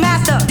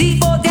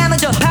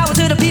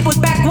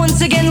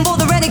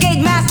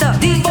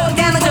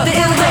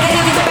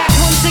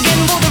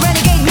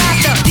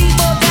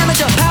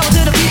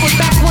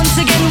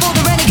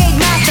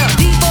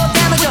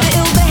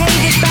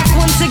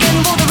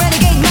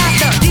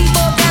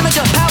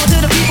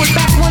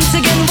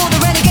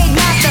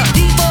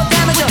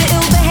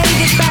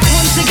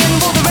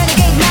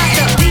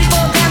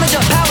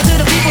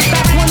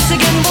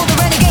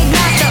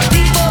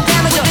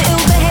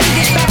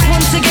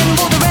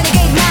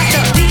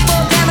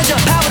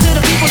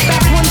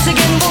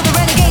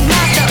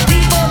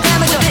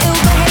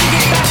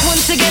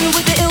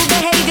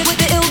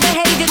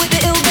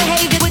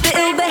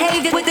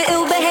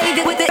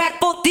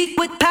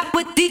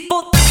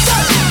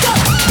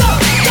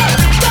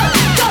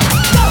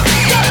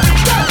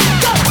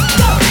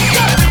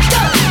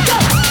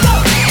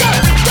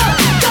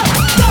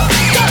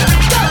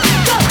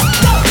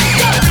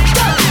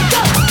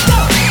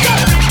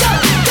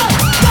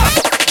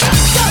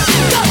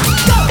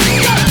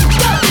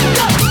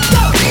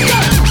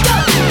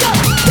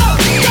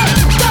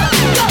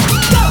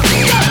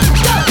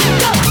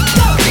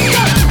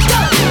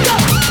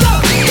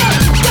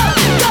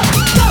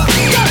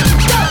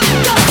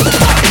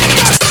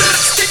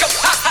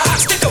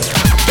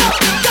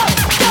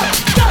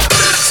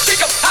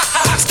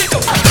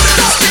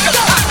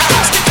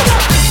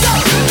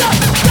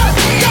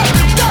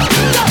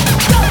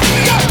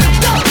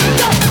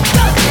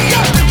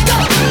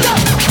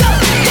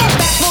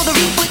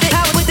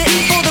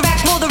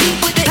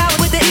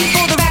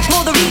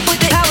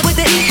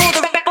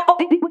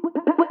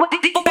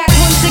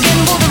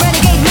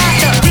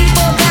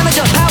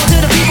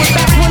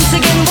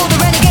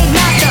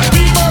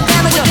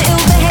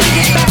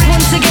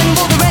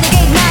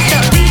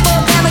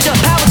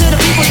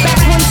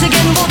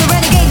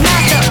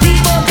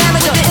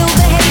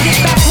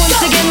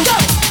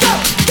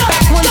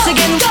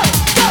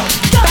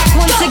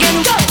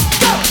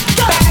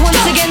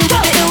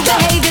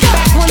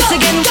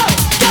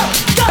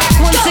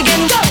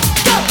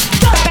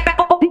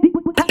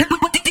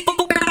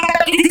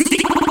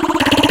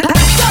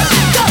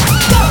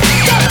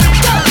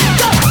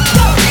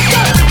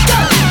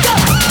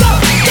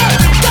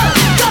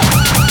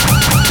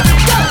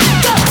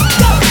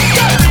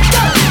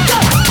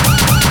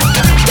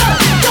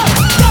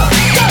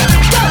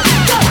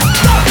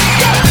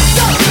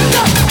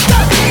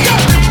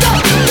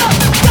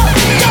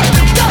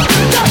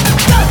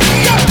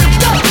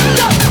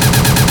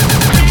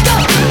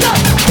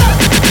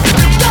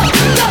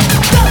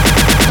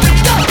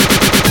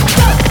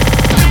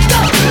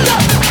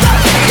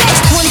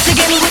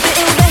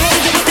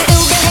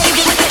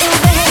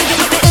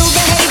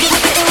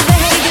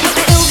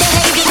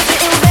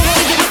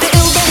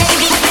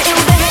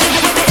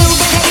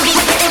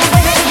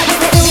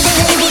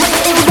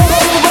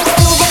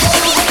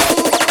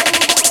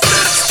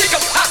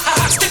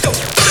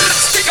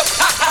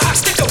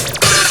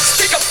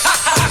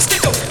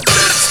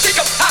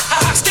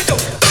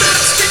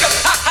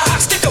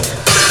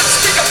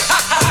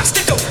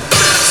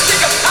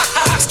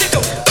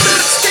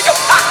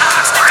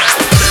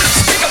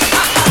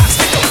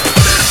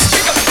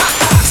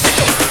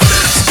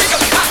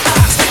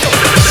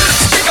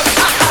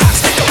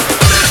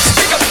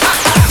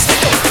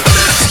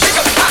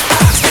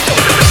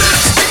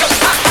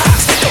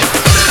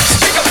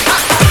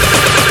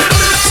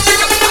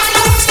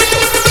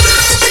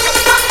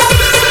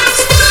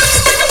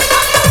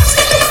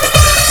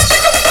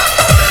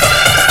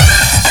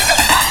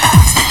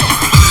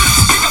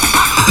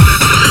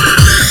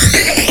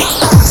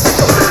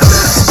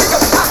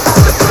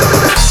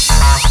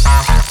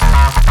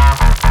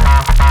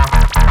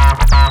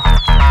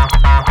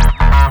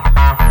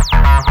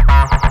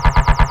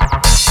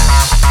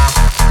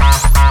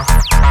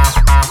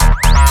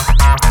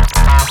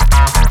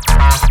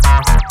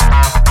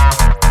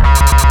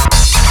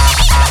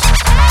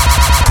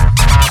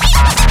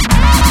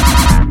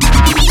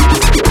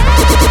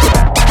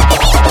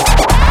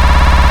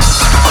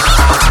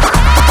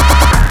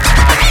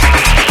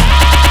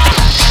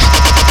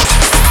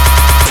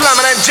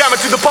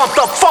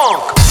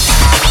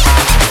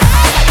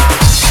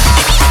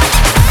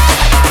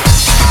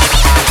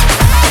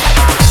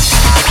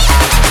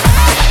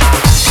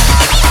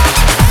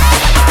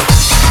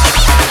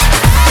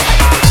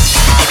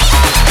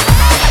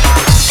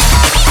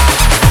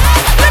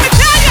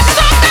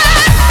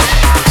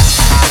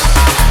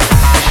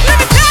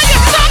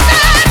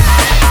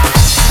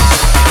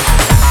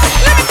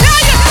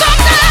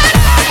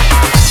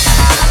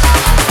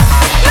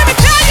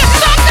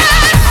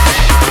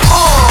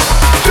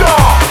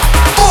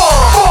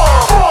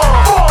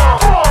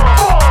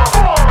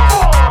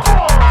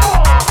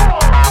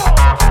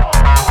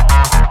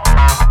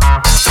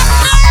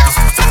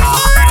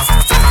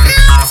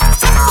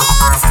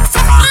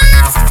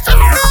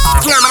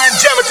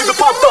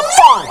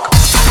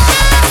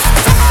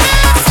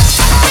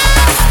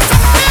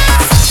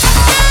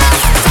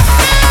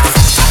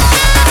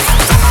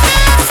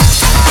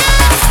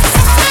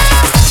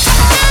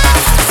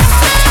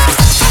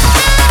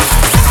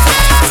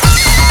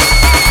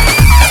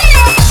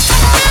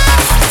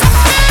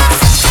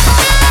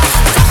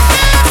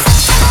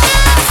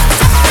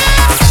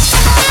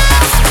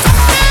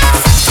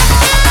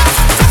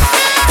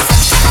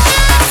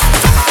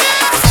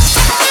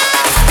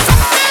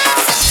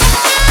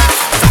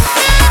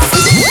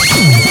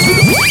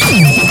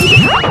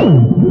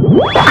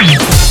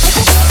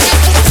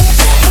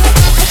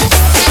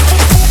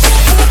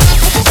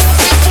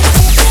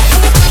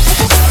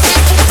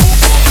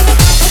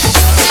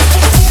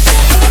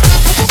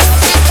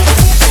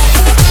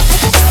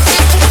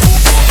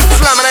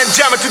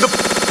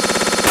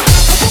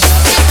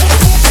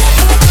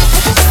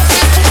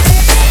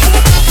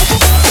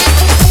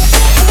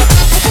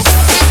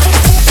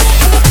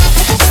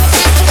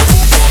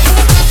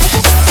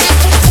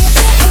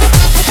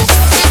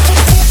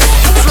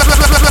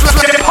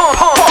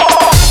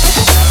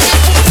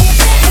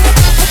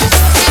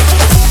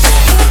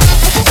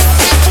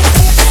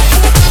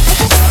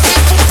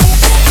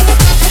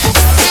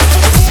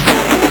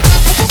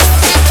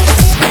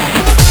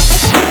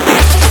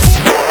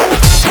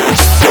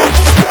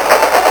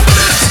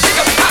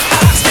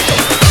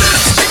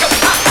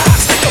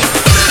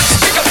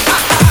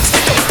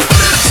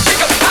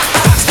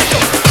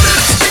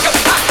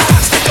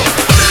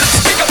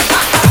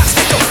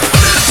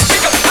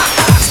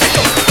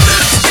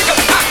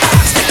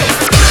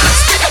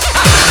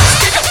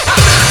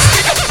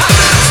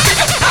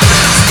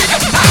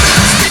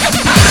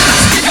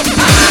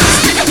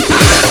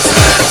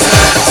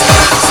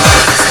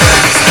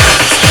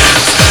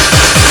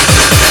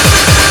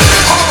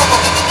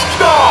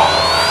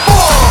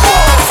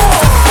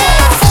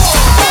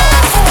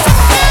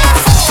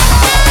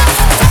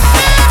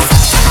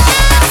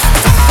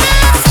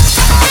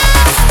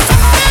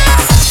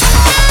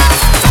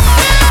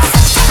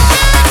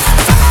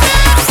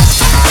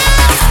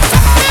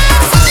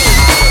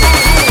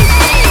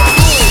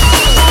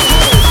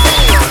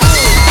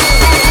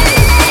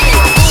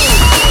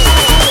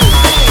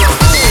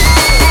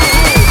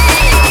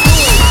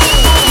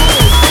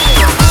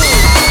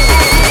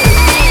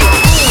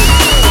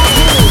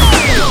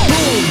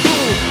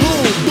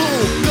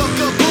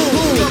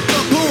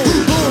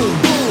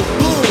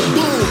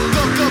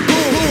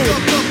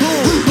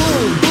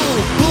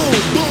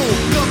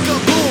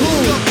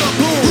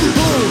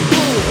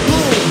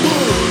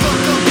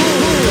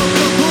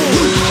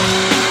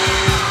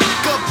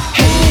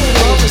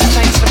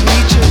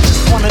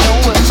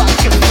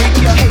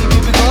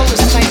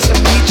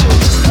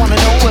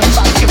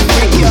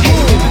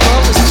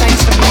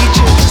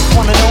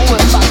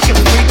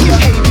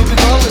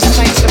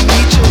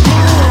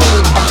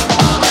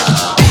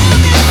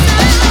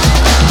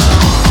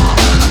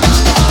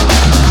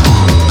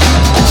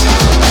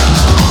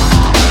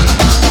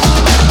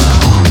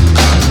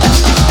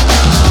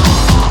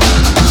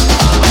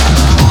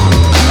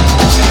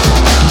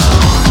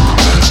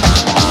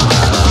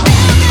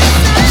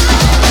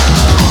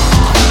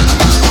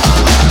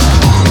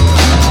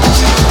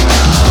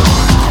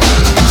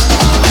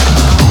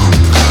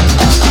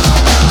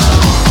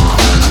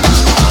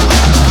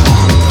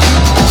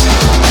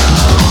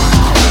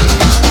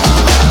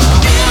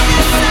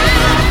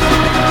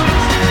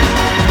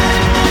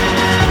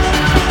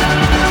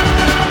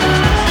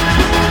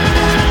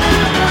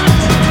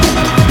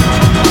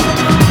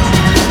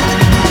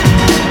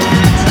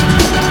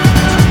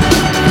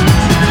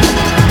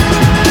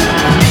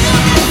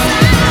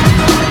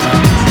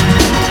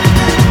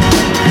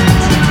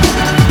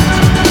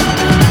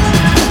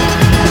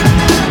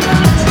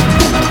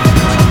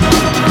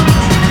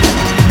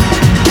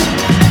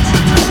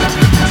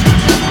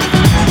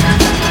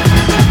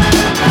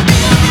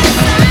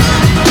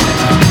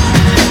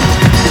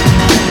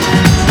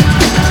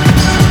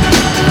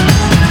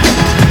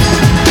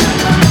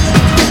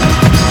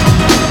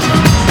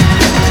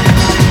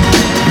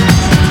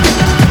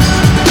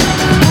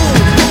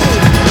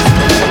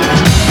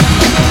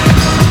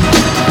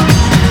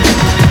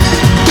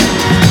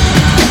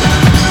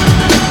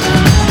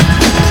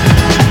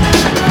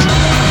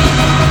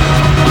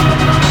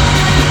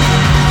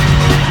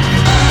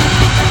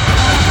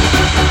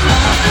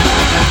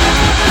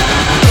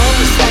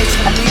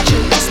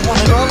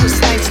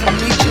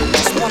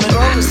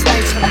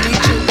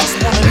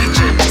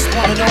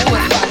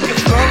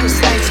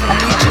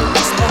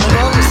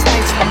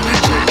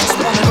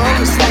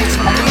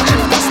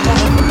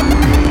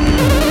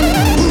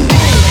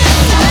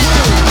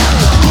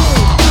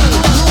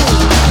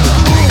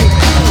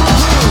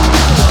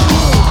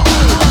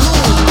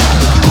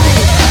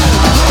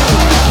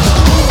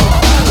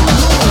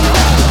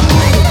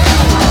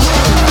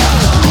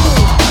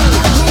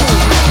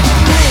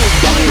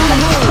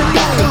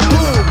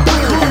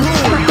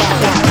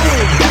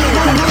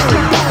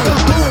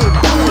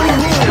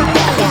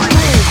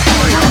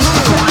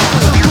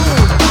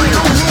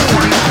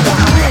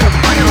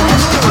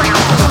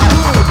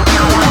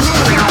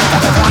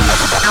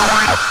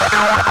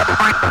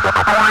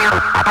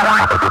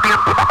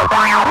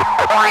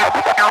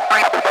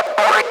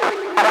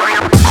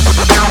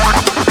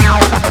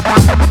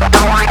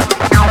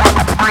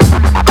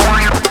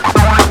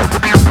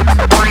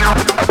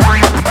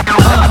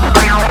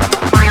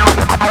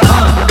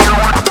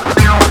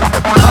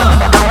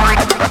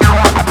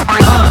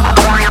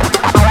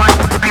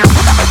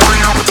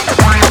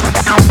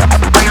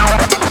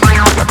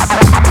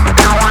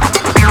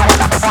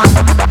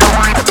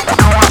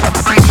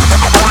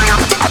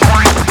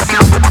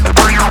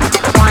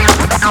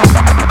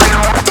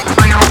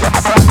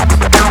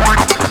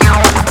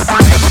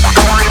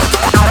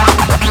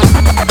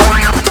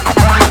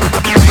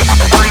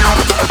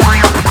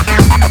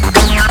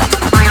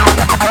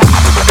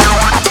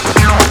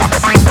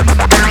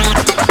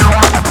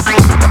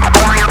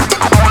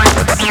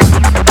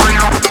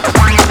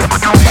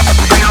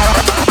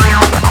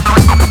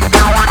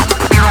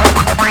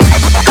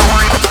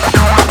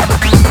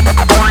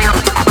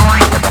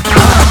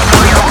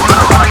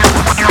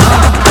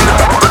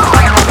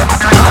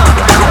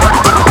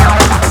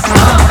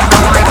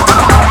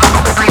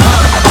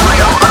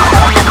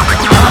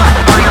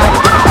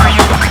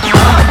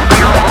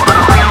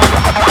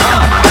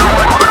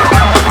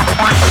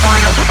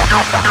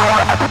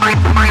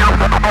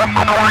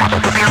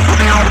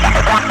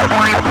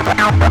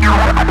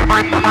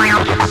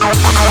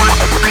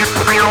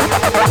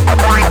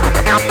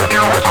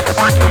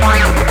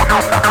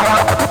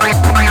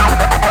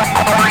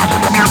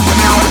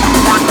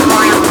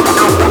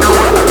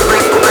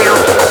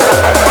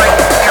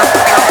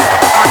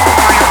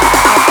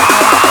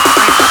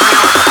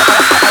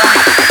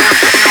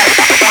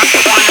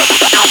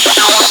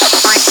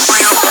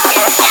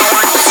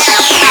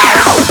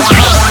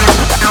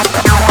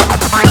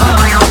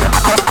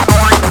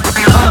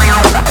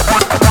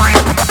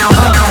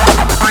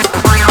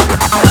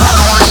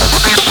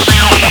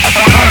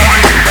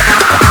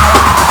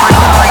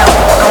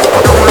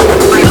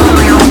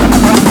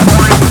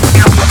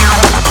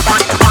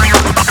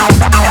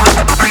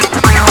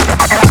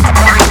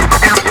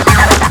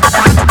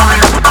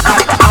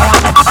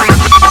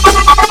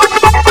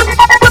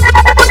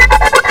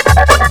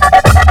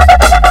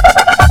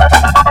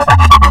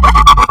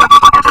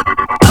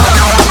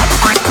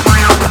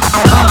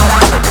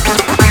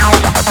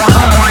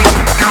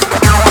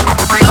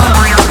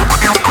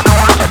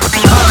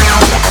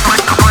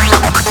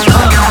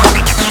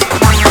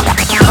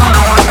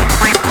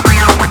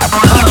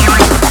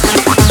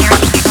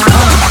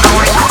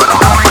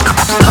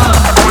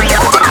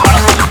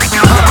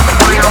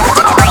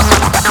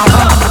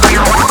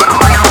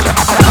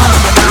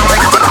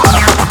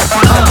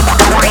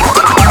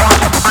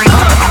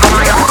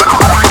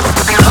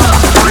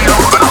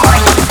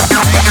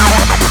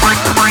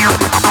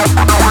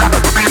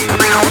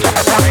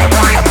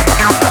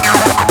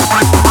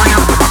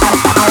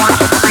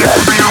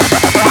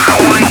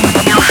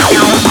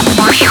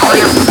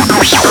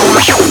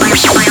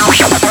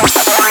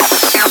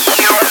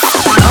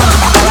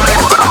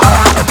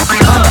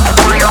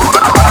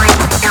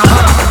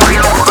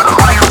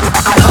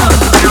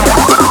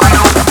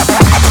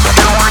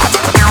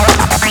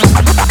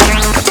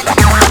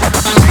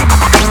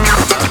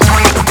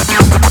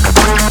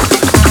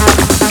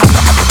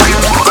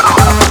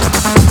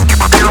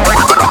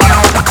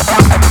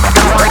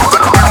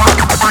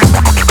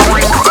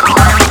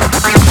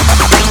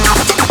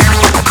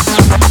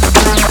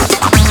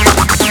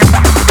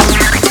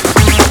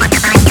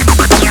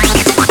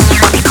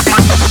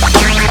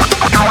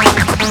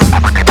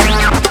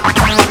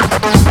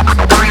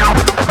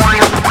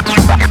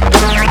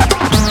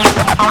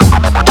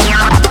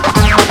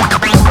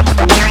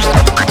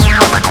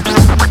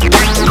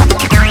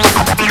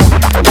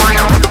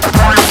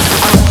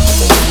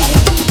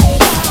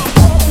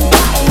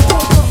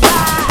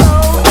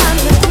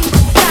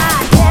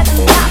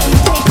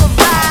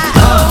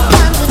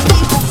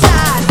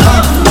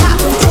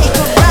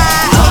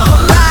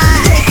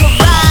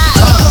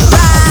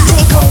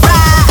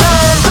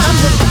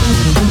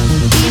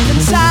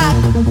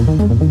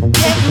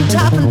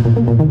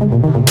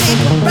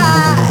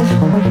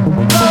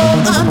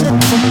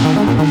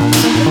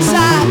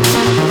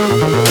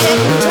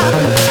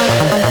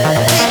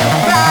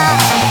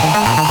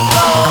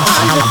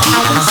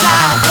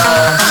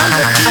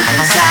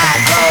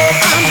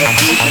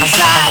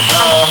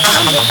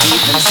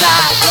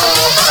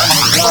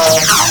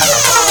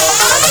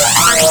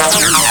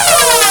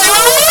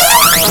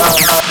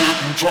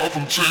Top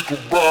and take a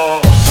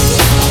ride.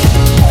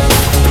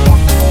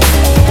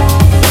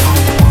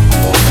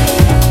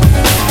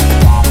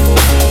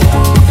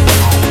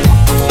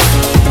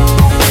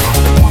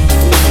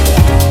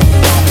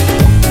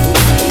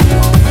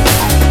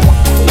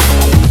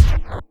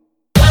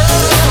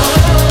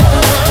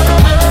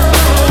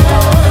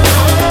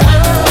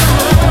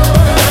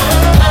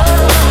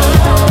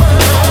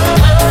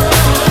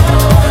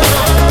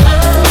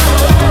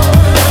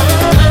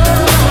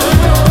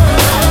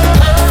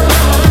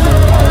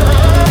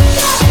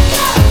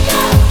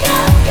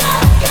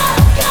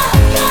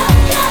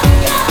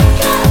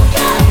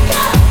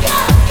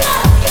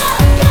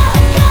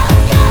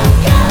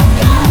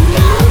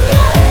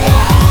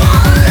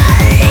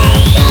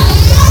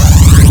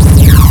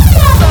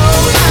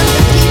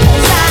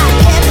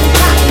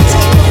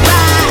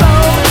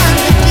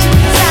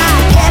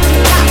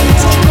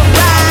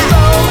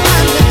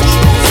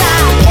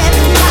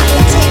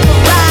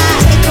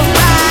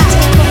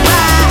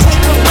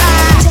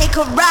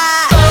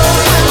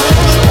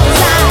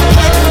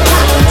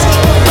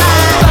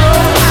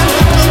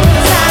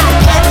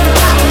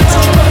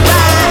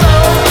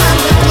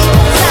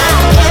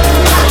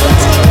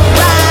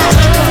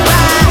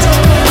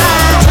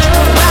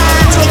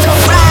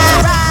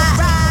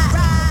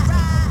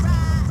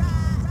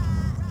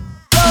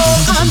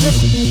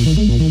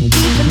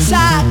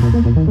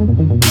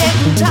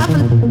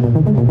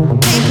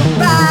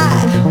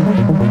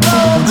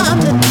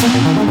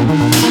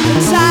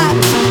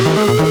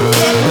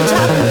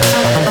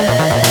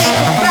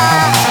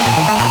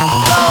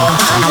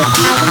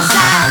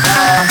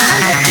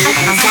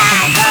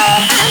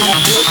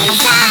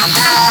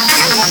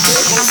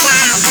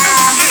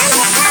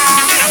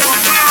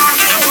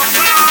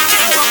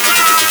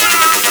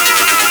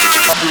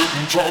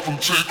 Top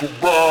and take a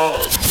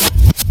ride.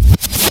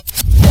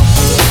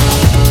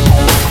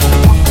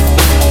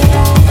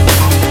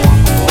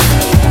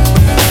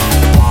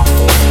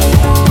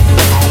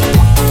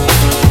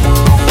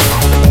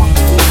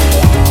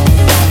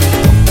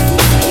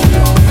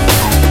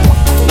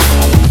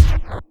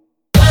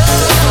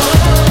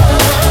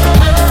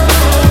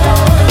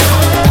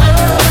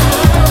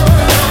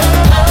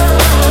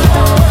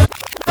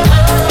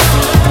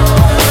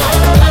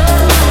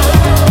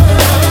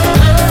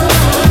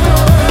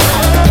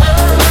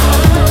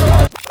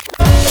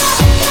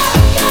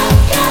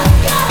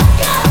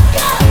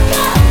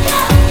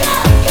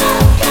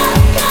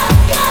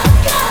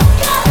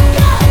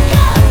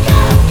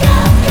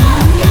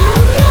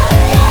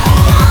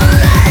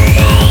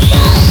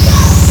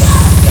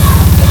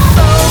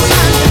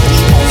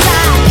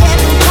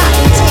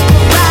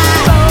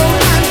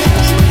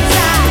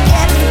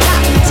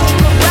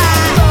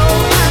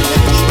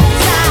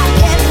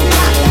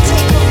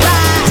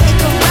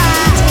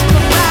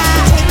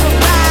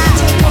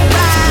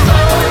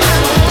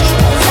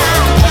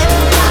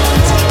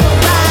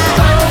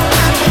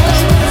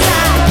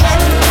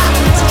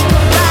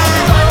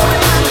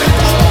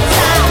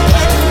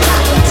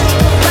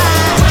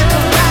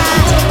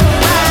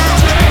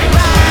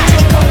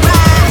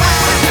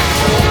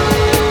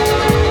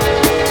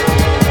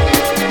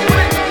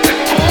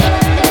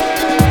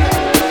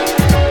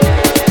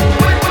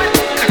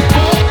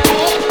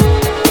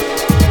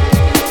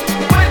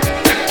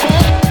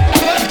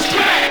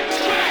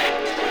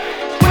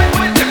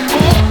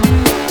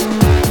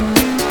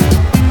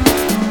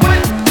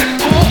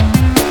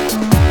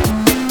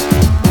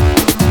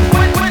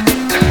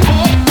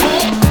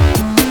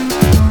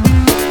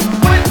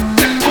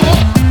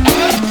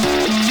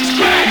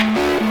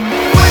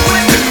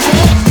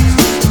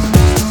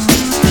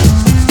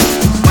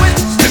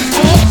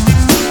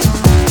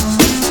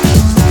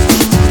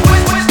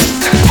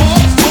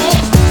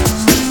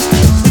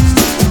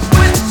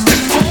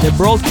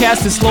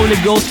 Broadcast slowly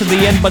goes to the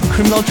end, but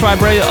Criminal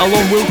Tribe Radio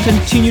alone will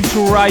continue to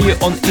ride you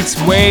on its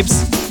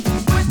waves.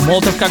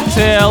 Molotov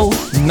Cocktail,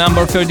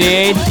 number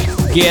 38,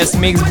 guest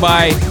mixed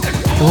by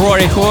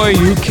Rory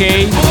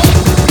UK.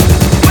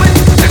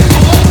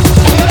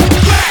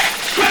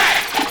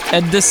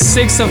 At the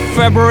 6th of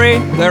February,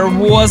 there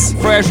was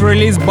fresh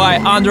release by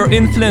Under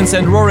Influence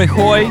and Rory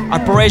Hoy,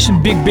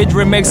 Operation Big Beat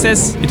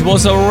Remixes. It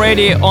was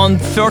already on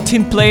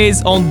 13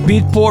 plays on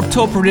Beatport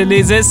top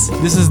releases.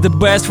 This is the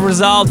best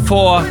result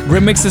for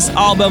remixes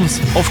albums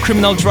of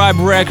Criminal Tribe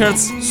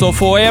Records. So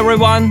for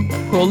everyone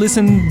who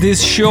listen this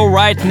show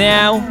right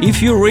now,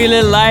 if you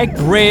really like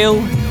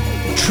real,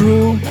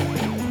 true,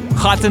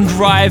 hot and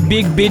dry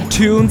big beat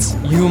tunes,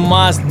 you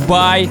must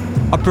buy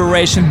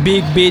Operation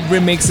Big Beat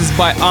Remixes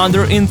by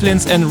Under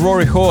Influence and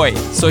Rory Hoy.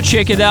 So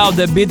check it out,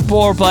 the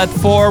Beatport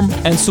platform,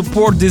 and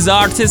support these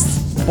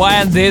artists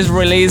buying this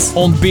release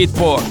on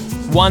Beatport.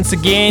 Once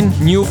again,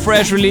 new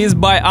fresh release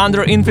by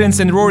Under Influence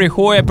and Rory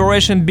Hoy,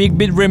 Operation Big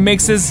Beat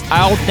Remixes,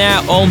 out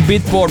now on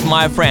Beatport,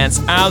 my friends,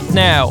 out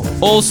now.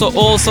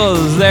 Also,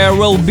 there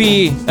will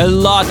be a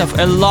lot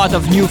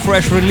of new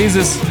fresh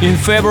releases in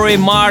February,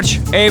 March,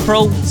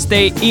 April.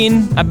 Stay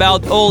in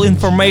about all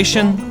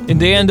information. In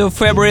the end of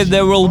February,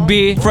 there will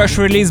be fresh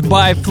release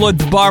by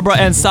Floyd Barbara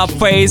and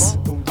Subface,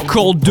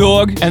 called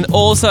Dog. And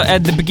also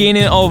at the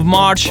beginning of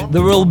March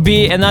there will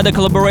be another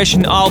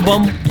collaboration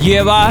album,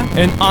 Yeva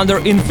and Under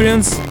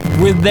Influence,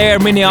 with their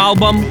mini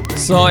album.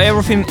 So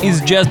everything is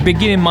just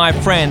beginning, my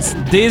friends.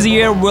 This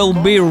year will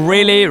be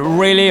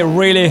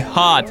really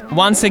hot.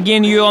 Once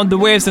again, you're on the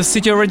waves of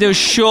City Radio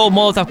Show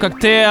Molotov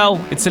Cocktail.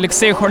 It's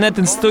Alexei Hornet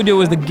in studio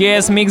with the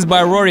guest mix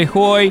by Rory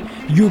Hoy,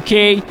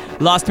 UK.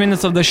 Last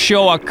minutes of the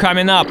show are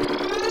coming up.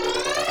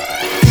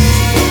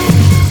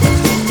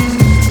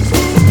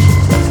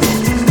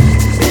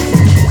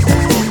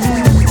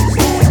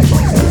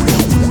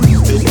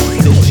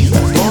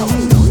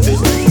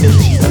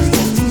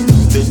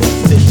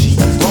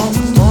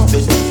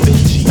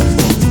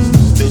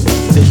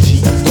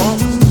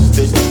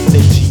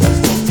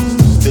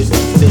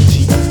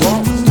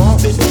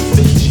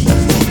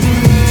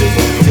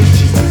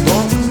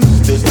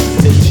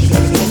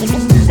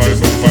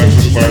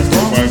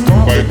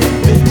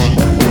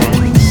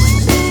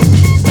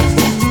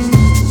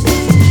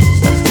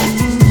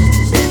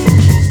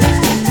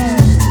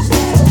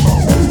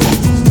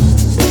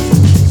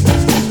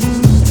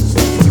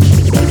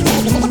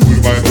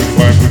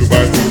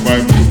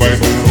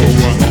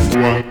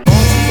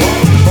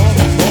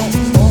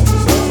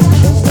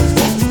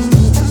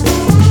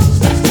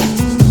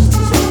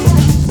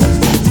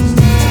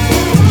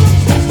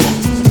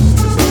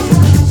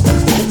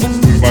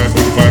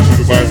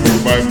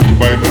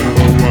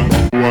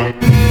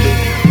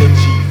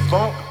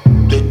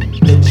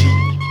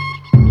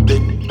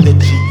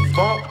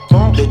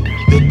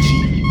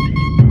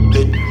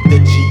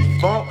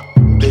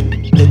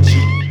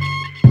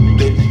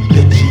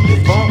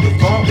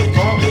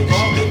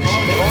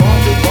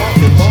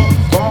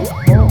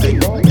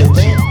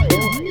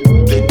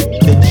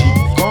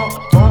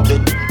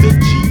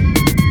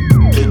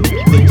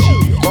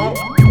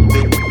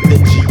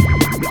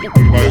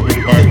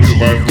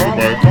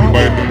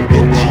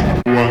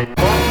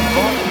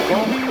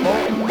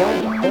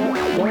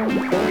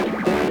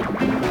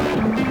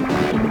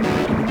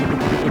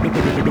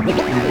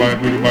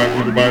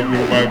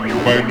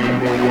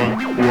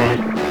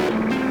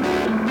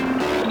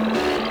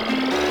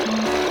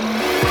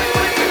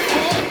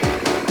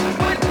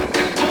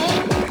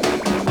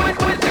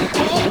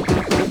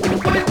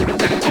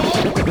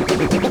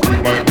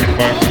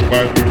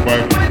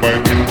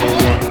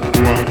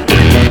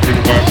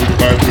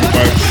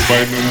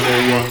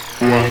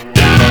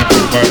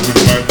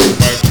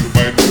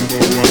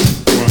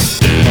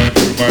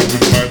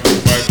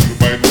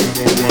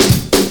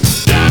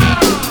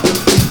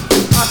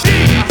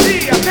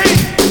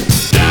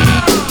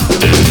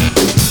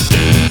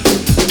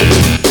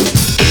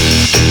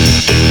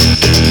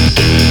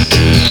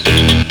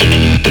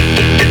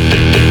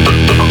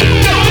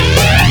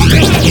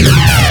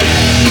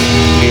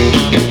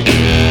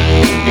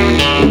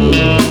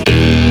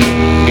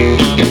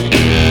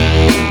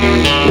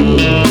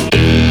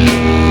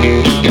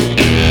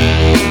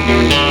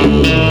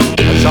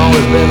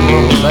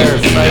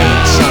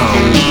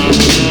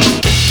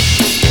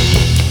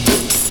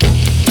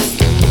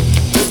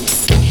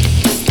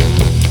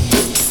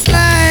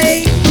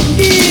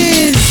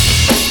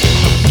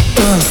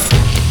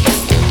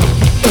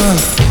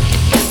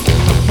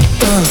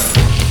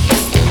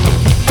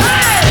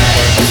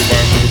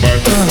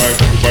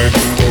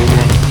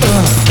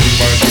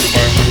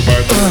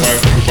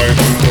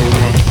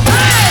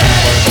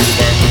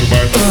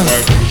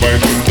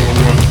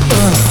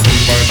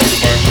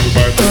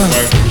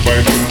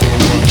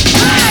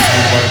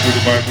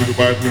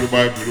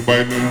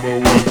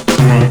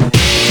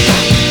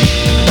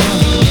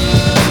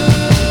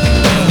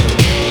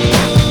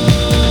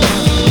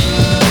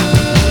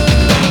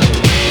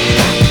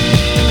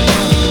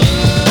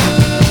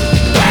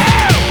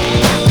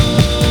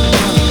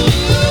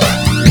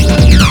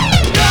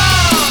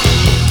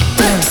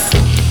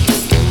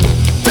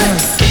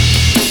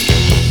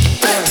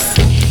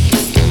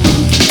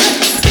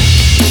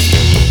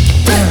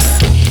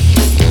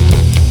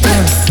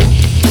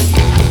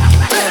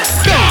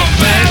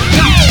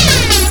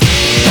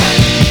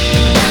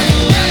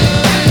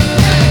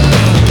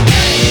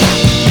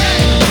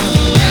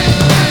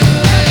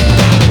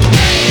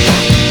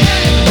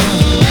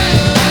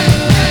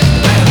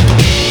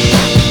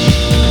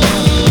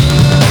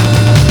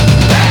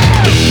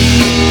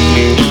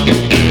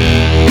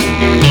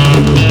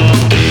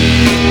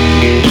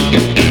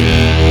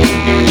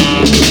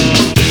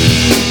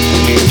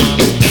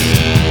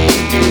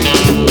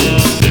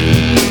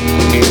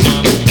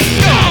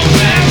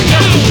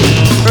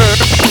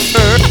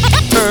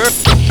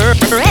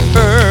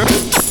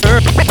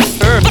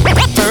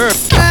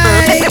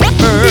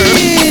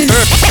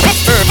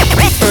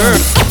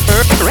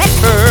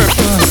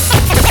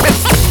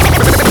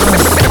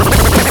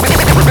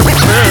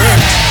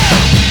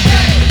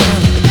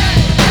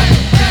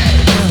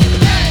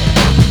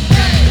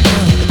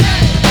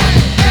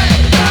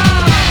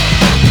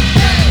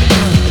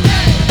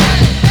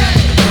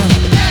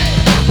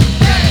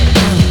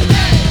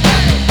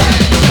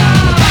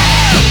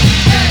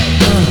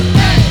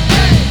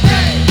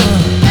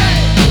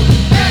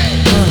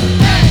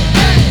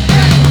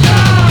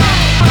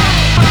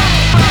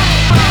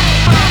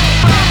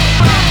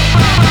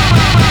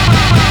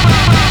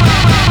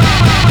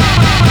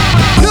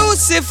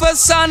 Lucifer,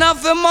 son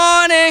of the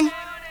morning,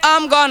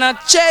 I'm gonna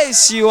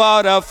chase you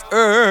out of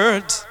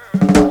earth.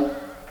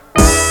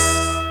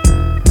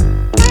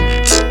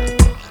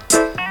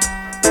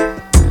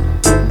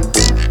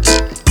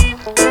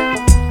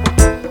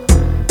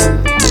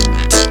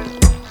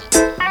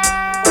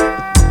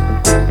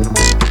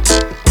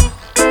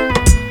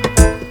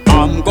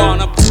 I'm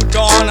gonna put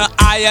on an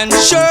iron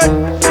shirt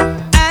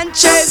and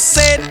chase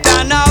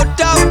Satan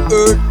out of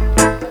earth.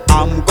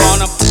 I'm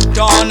gonna put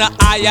on an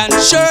iron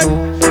shirt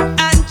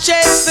and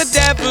chase the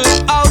devil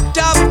out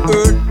of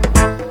earth.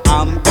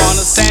 I'm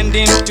gonna send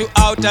him to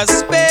outer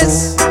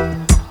space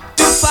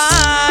to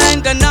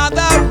find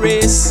another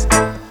race.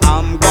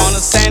 I'm gonna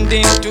send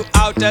him to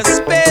outer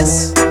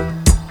space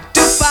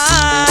to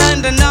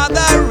find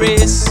another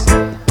race.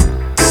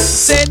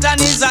 Satan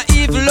is a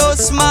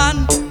evilous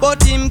man,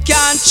 but him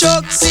can't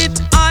choke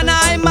sit on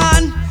I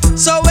man.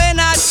 So when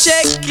I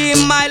check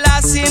him, my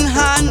lass in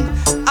hand,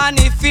 and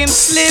if him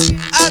slip,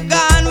 I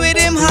gone with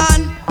him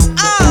hand.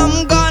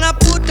 I'm gonna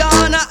put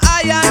on an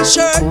iron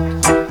shirt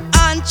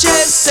and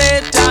chase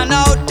Satan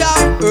out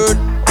of earth.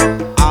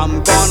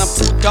 I'm gonna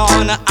put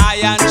on an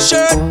iron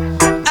shirt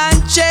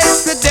and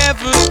chase the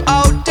devil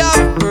out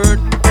of earth.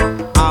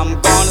 I'm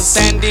gonna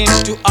send him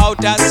to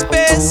outer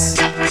space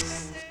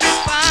to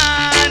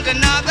find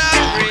another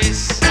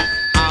race.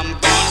 I'm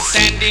gonna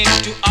send him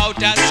to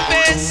outer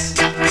space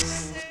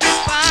to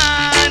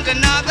find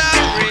another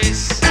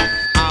race.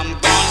 I'm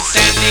gonna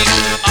send him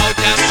to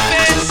outer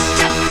space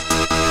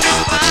to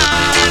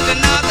find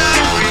another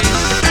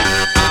race.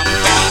 I'm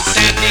gonna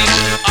send him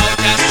to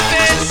outer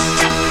space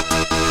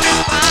to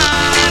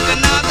find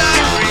another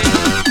race.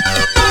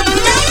 I'm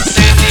gonna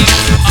send him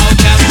to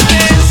outer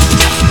space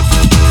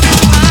to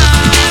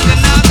find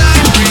another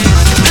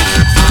race.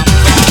 I'm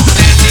gonna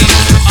send him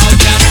to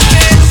outer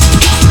space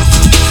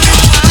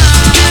to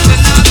find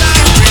another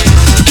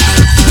race.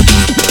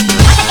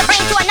 I'll take your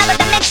brain to another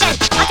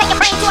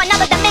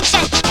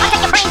dimension. I'll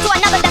take your brain to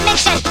another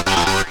dimension.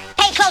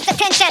 Pay close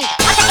attention.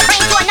 I'll take your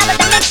brain to another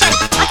dimension.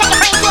 I'll take your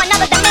brain to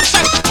another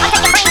dimension. I'll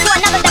take your brain to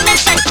another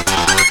dimension.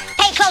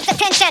 Pay close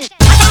attention.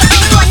 I'll take your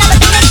brain to another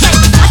dimension.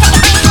 I'll take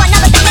your brain to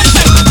another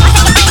dimension. I'll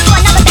take your brain to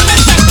another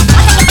dimension.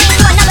 I'll take your brain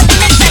to another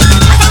dimension.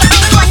 I'll take your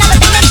brain to another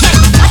dimension.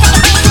 I'll take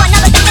your brain to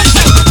another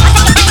dimension. I'll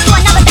take your brain to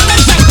another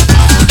dimension.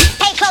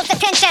 Pay close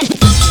attention.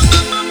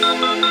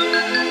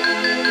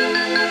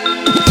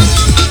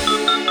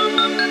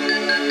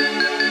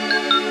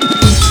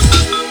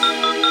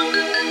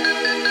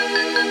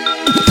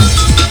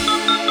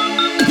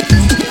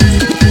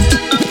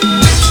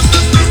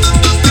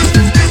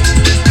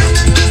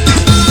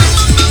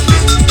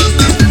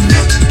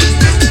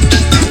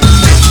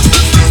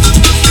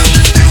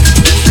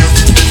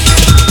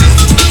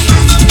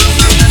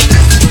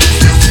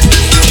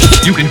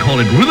 You can call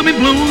it rhythm and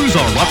blues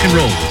or rock and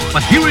roll,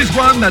 but here is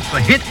one that's a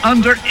hit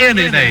under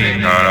any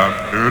name.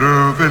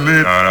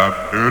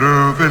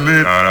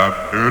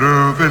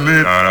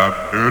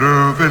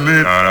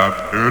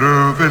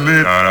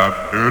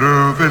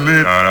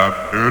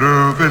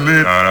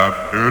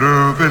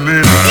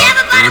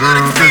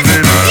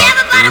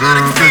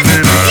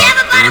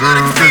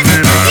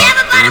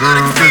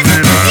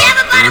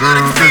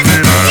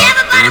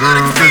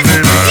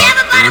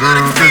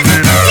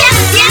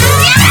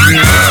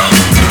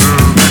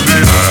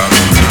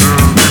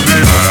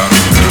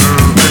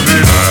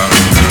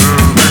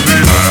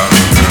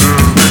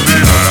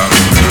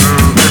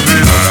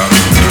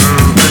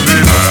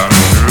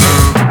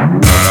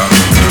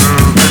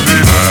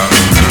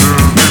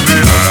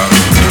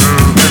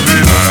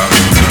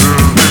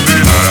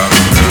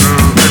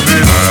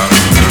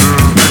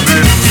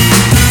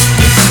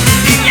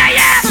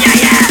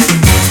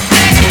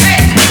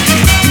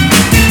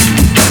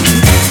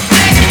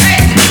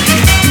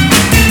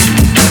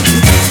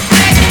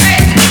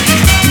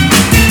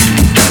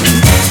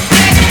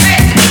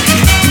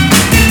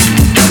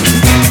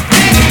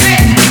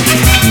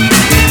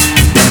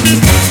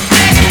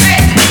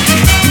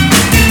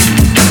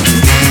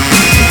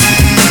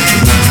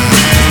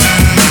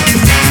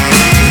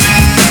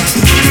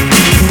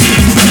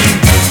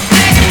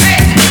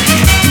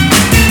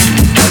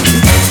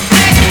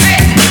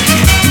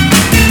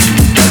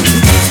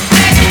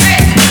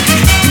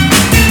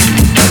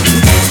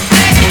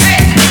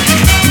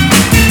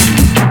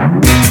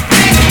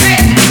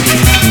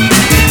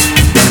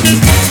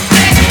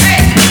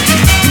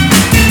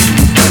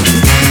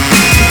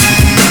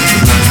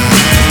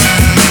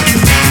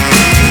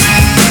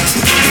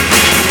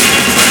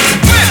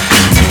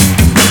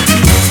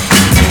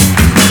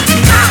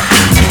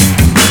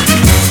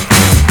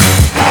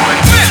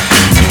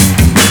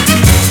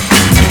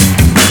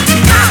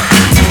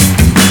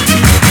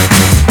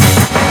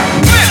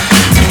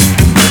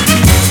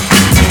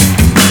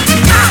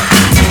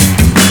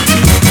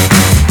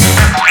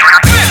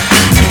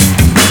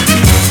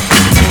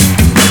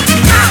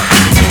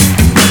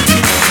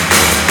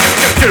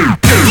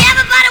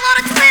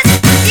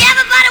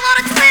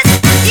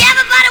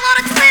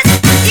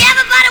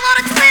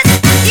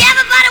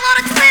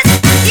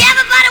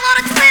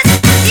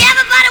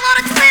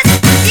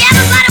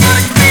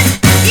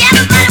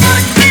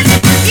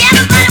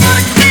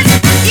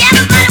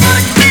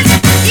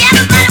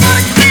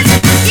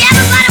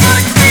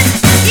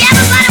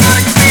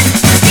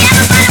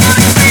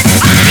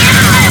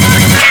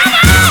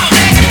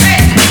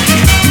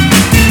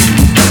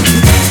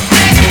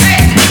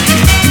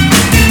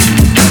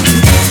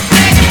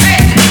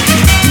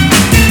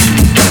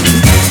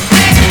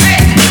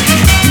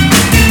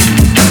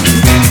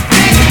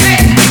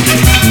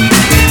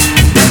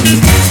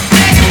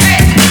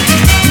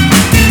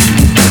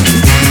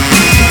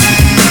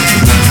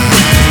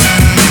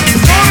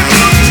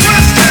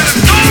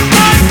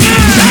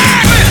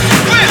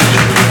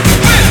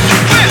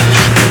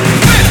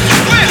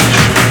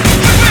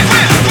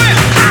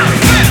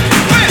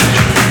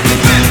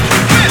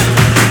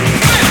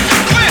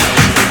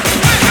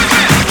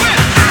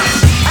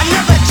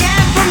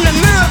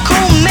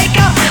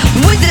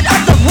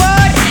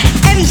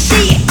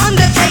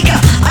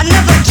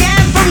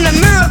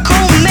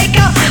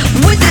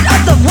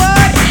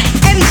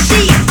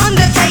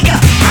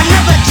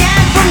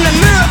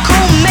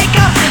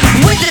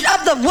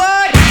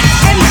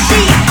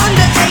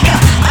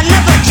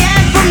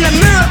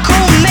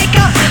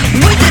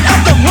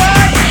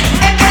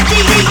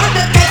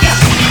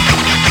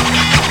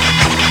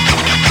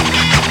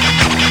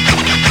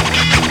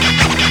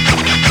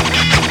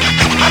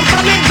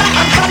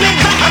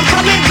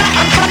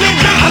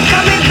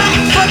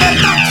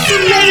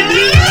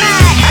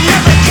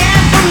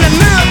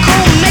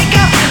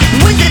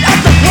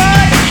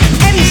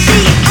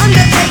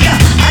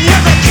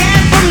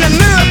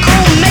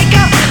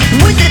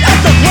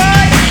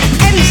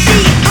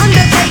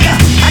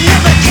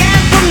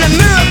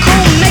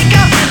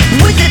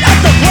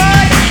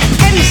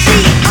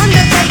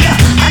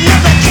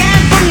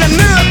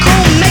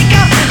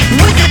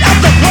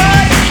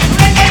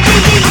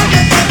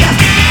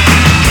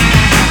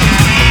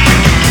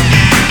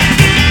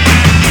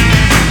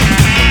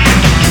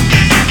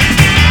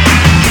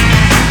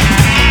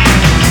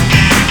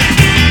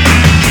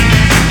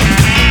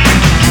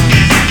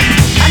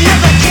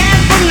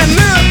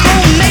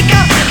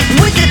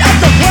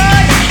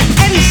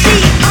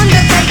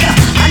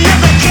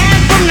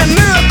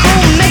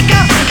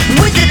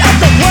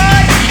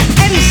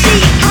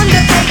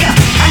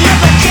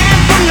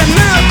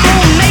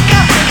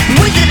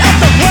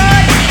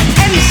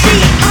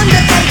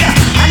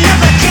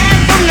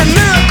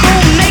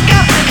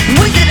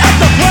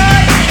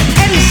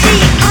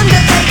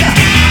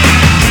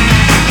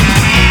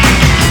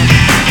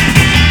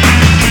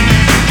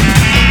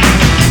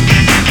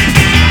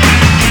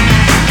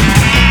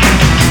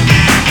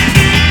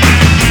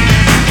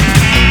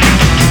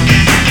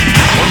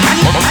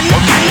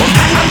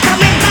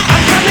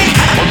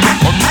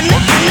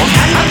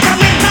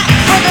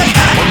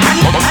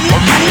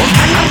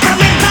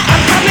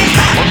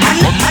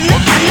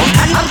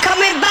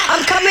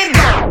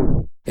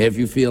 If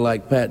you feel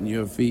like patting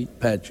your feet,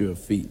 pat your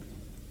feet.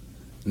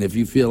 And if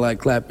you feel like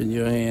clapping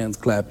your hands,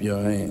 clap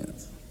your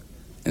hands.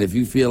 And if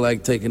you feel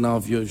like taking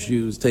off your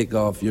shoes, take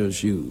off your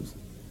shoes.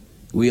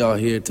 We are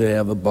here to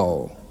have a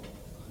ball.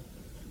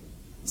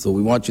 So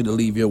we want you to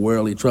leave your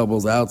worldly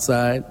troubles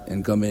outside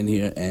and come in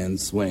here and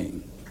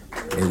swing.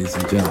 Ladies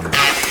and gentlemen.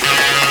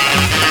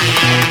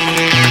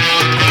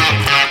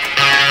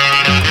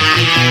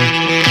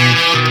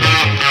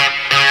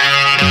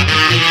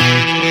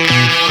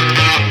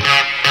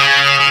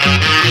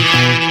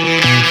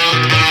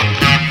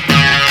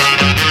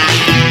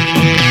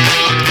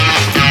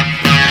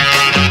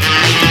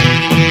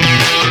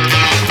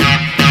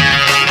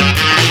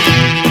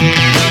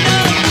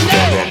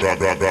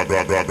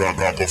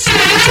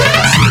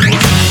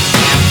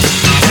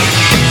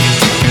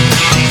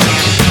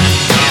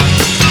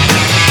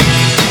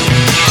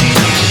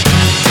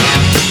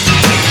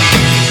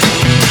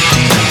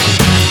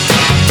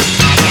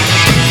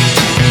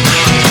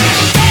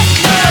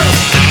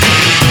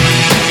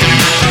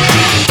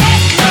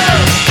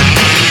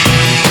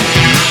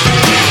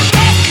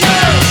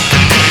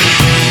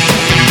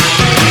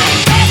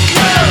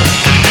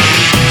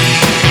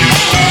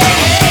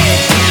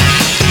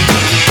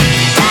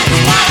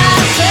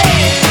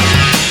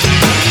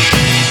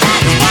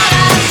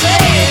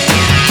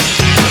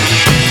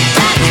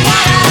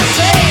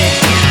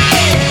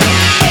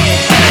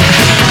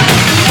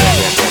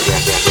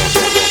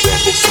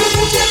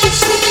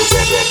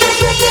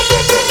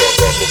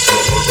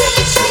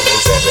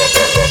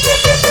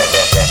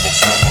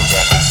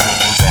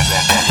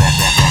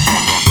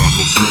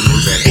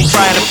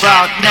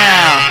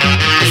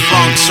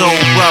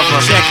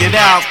 Check it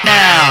out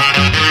now,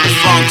 the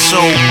Funk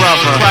Soul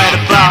Brother. Right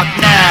about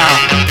now,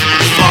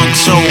 the Funk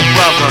Soul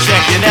Brother.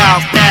 Check it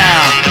out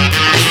now,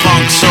 the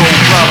Funk Soul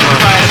Brother.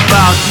 Right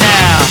about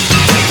now,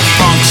 the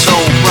Funk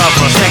Soul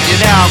Brother. Check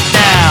it out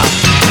now,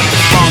 the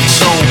Funk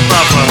Soul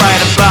Brother.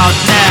 Right about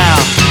now,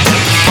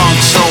 the Funk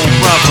Soul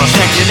Brother.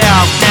 Check it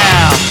out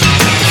now,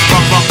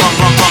 funk, funk, funk,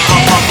 funk, funk,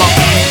 funk, funk,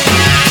 funk.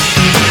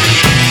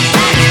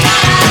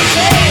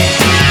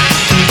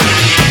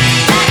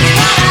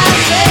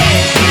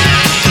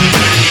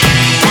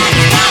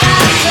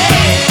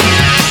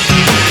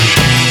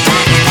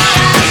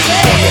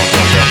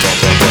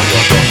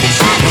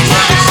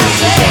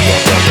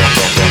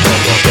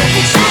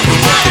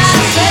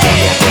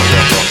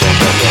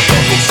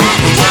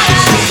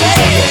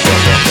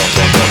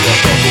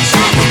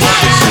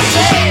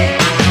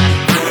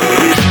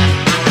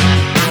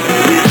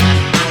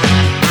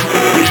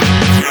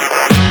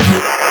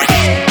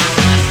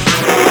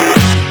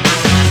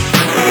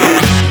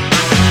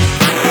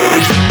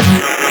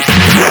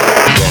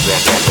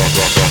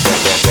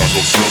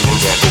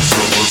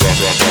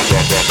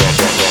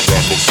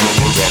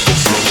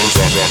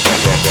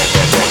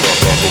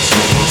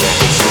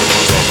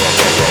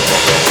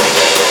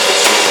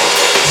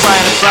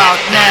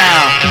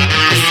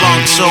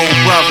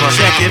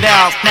 Check it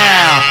out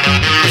now,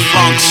 the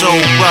Funk Soul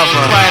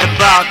Brother. Right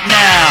about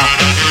now,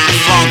 the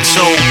Funk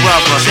Soul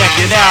Brother. Check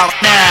it out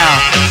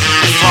now,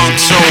 the Funk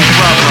Soul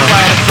Brother.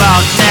 Right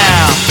about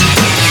now,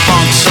 the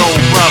Funk Soul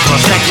Brother.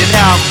 Check it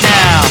out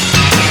now,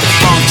 the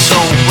Funk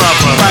Soul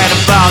Brother. Right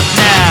about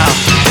now,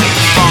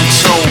 the Funk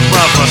Soul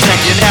Brother.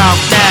 Check it out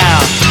now,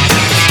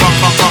 funk,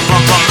 funk, funk,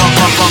 funk, funk, funk,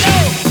 funk,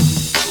 funk.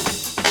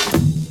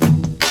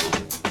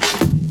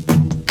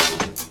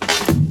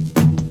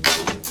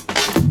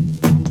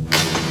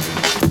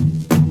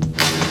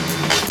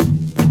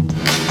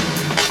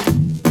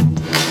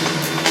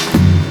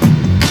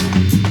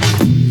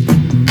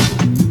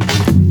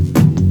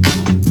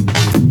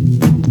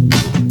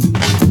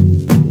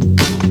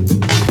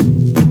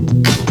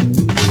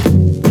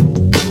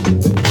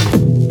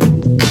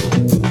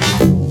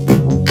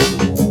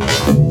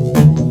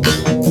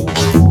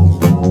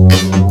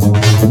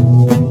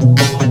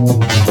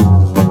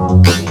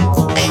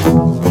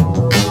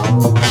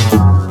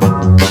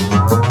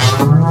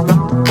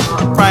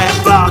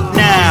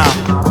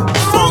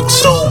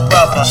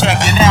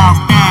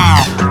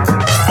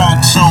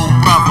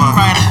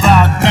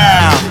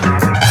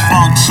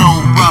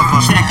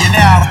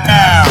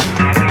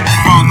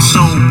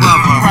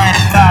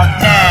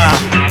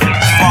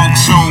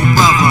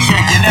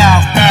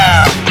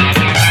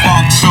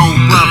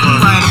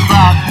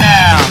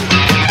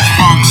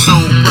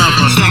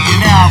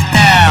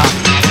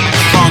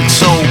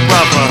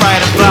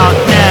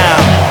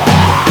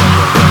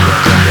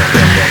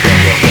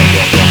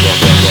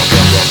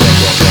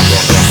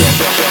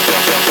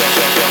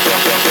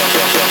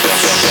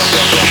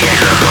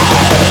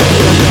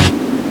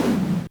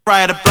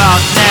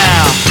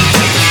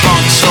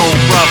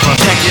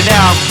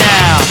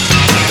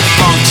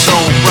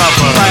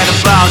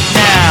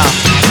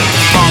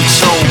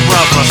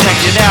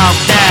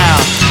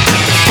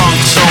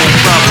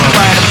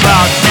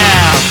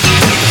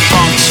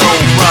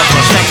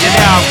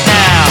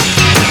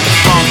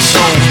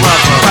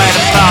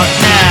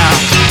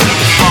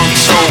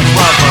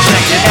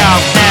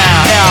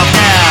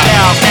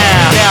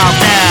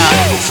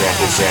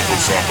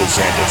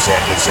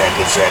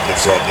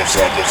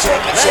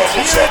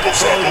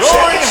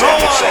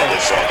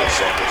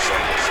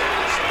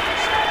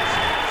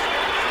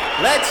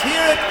 Let's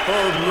hear it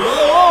for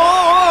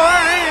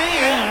Rory.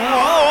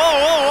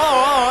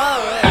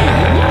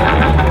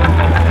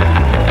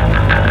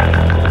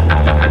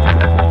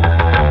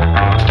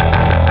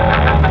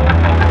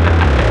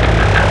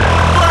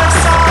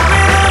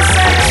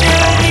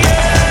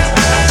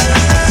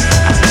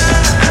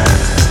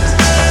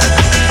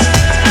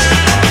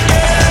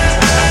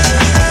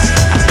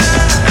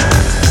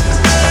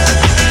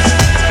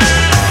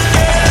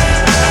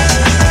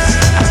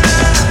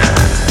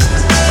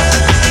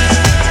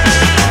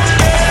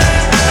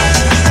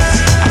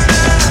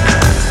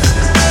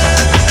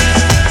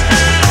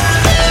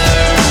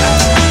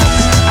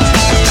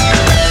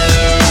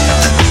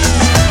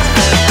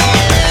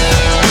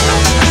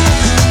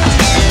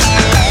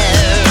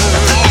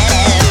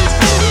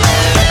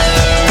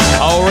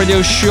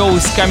 Radio show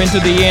is coming to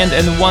the end,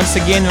 and once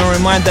again I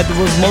remind that it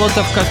was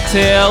Molotov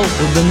Cocktail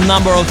with the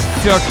number of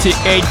 38.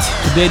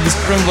 Today this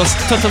stream was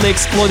totally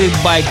exploded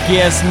by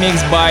guest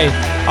mix by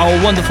our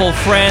wonderful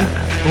friend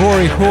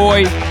Rory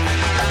Hoy.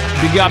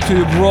 Big up to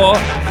you, bro.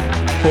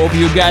 Hope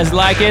you guys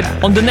like it.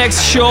 On the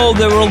next show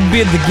there will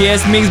be the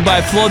guest mix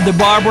by Flood the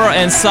Barber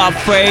and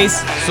Subface,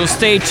 so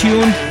stay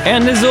tuned.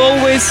 And as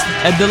always,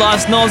 at the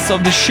last notes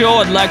of the show,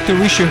 I'd like to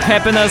wish you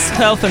happiness,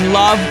 health and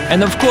love,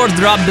 and of course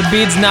drop the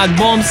beats, not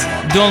bombs.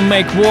 Don't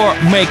make war,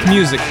 make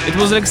music. It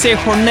was Alexei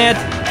Hornet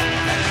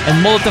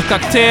and Molotov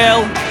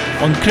Cocktail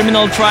on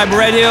Criminal Tribe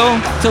Radio.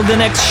 Till the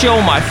next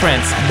show, my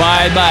friends.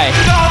 Bye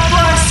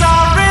bye.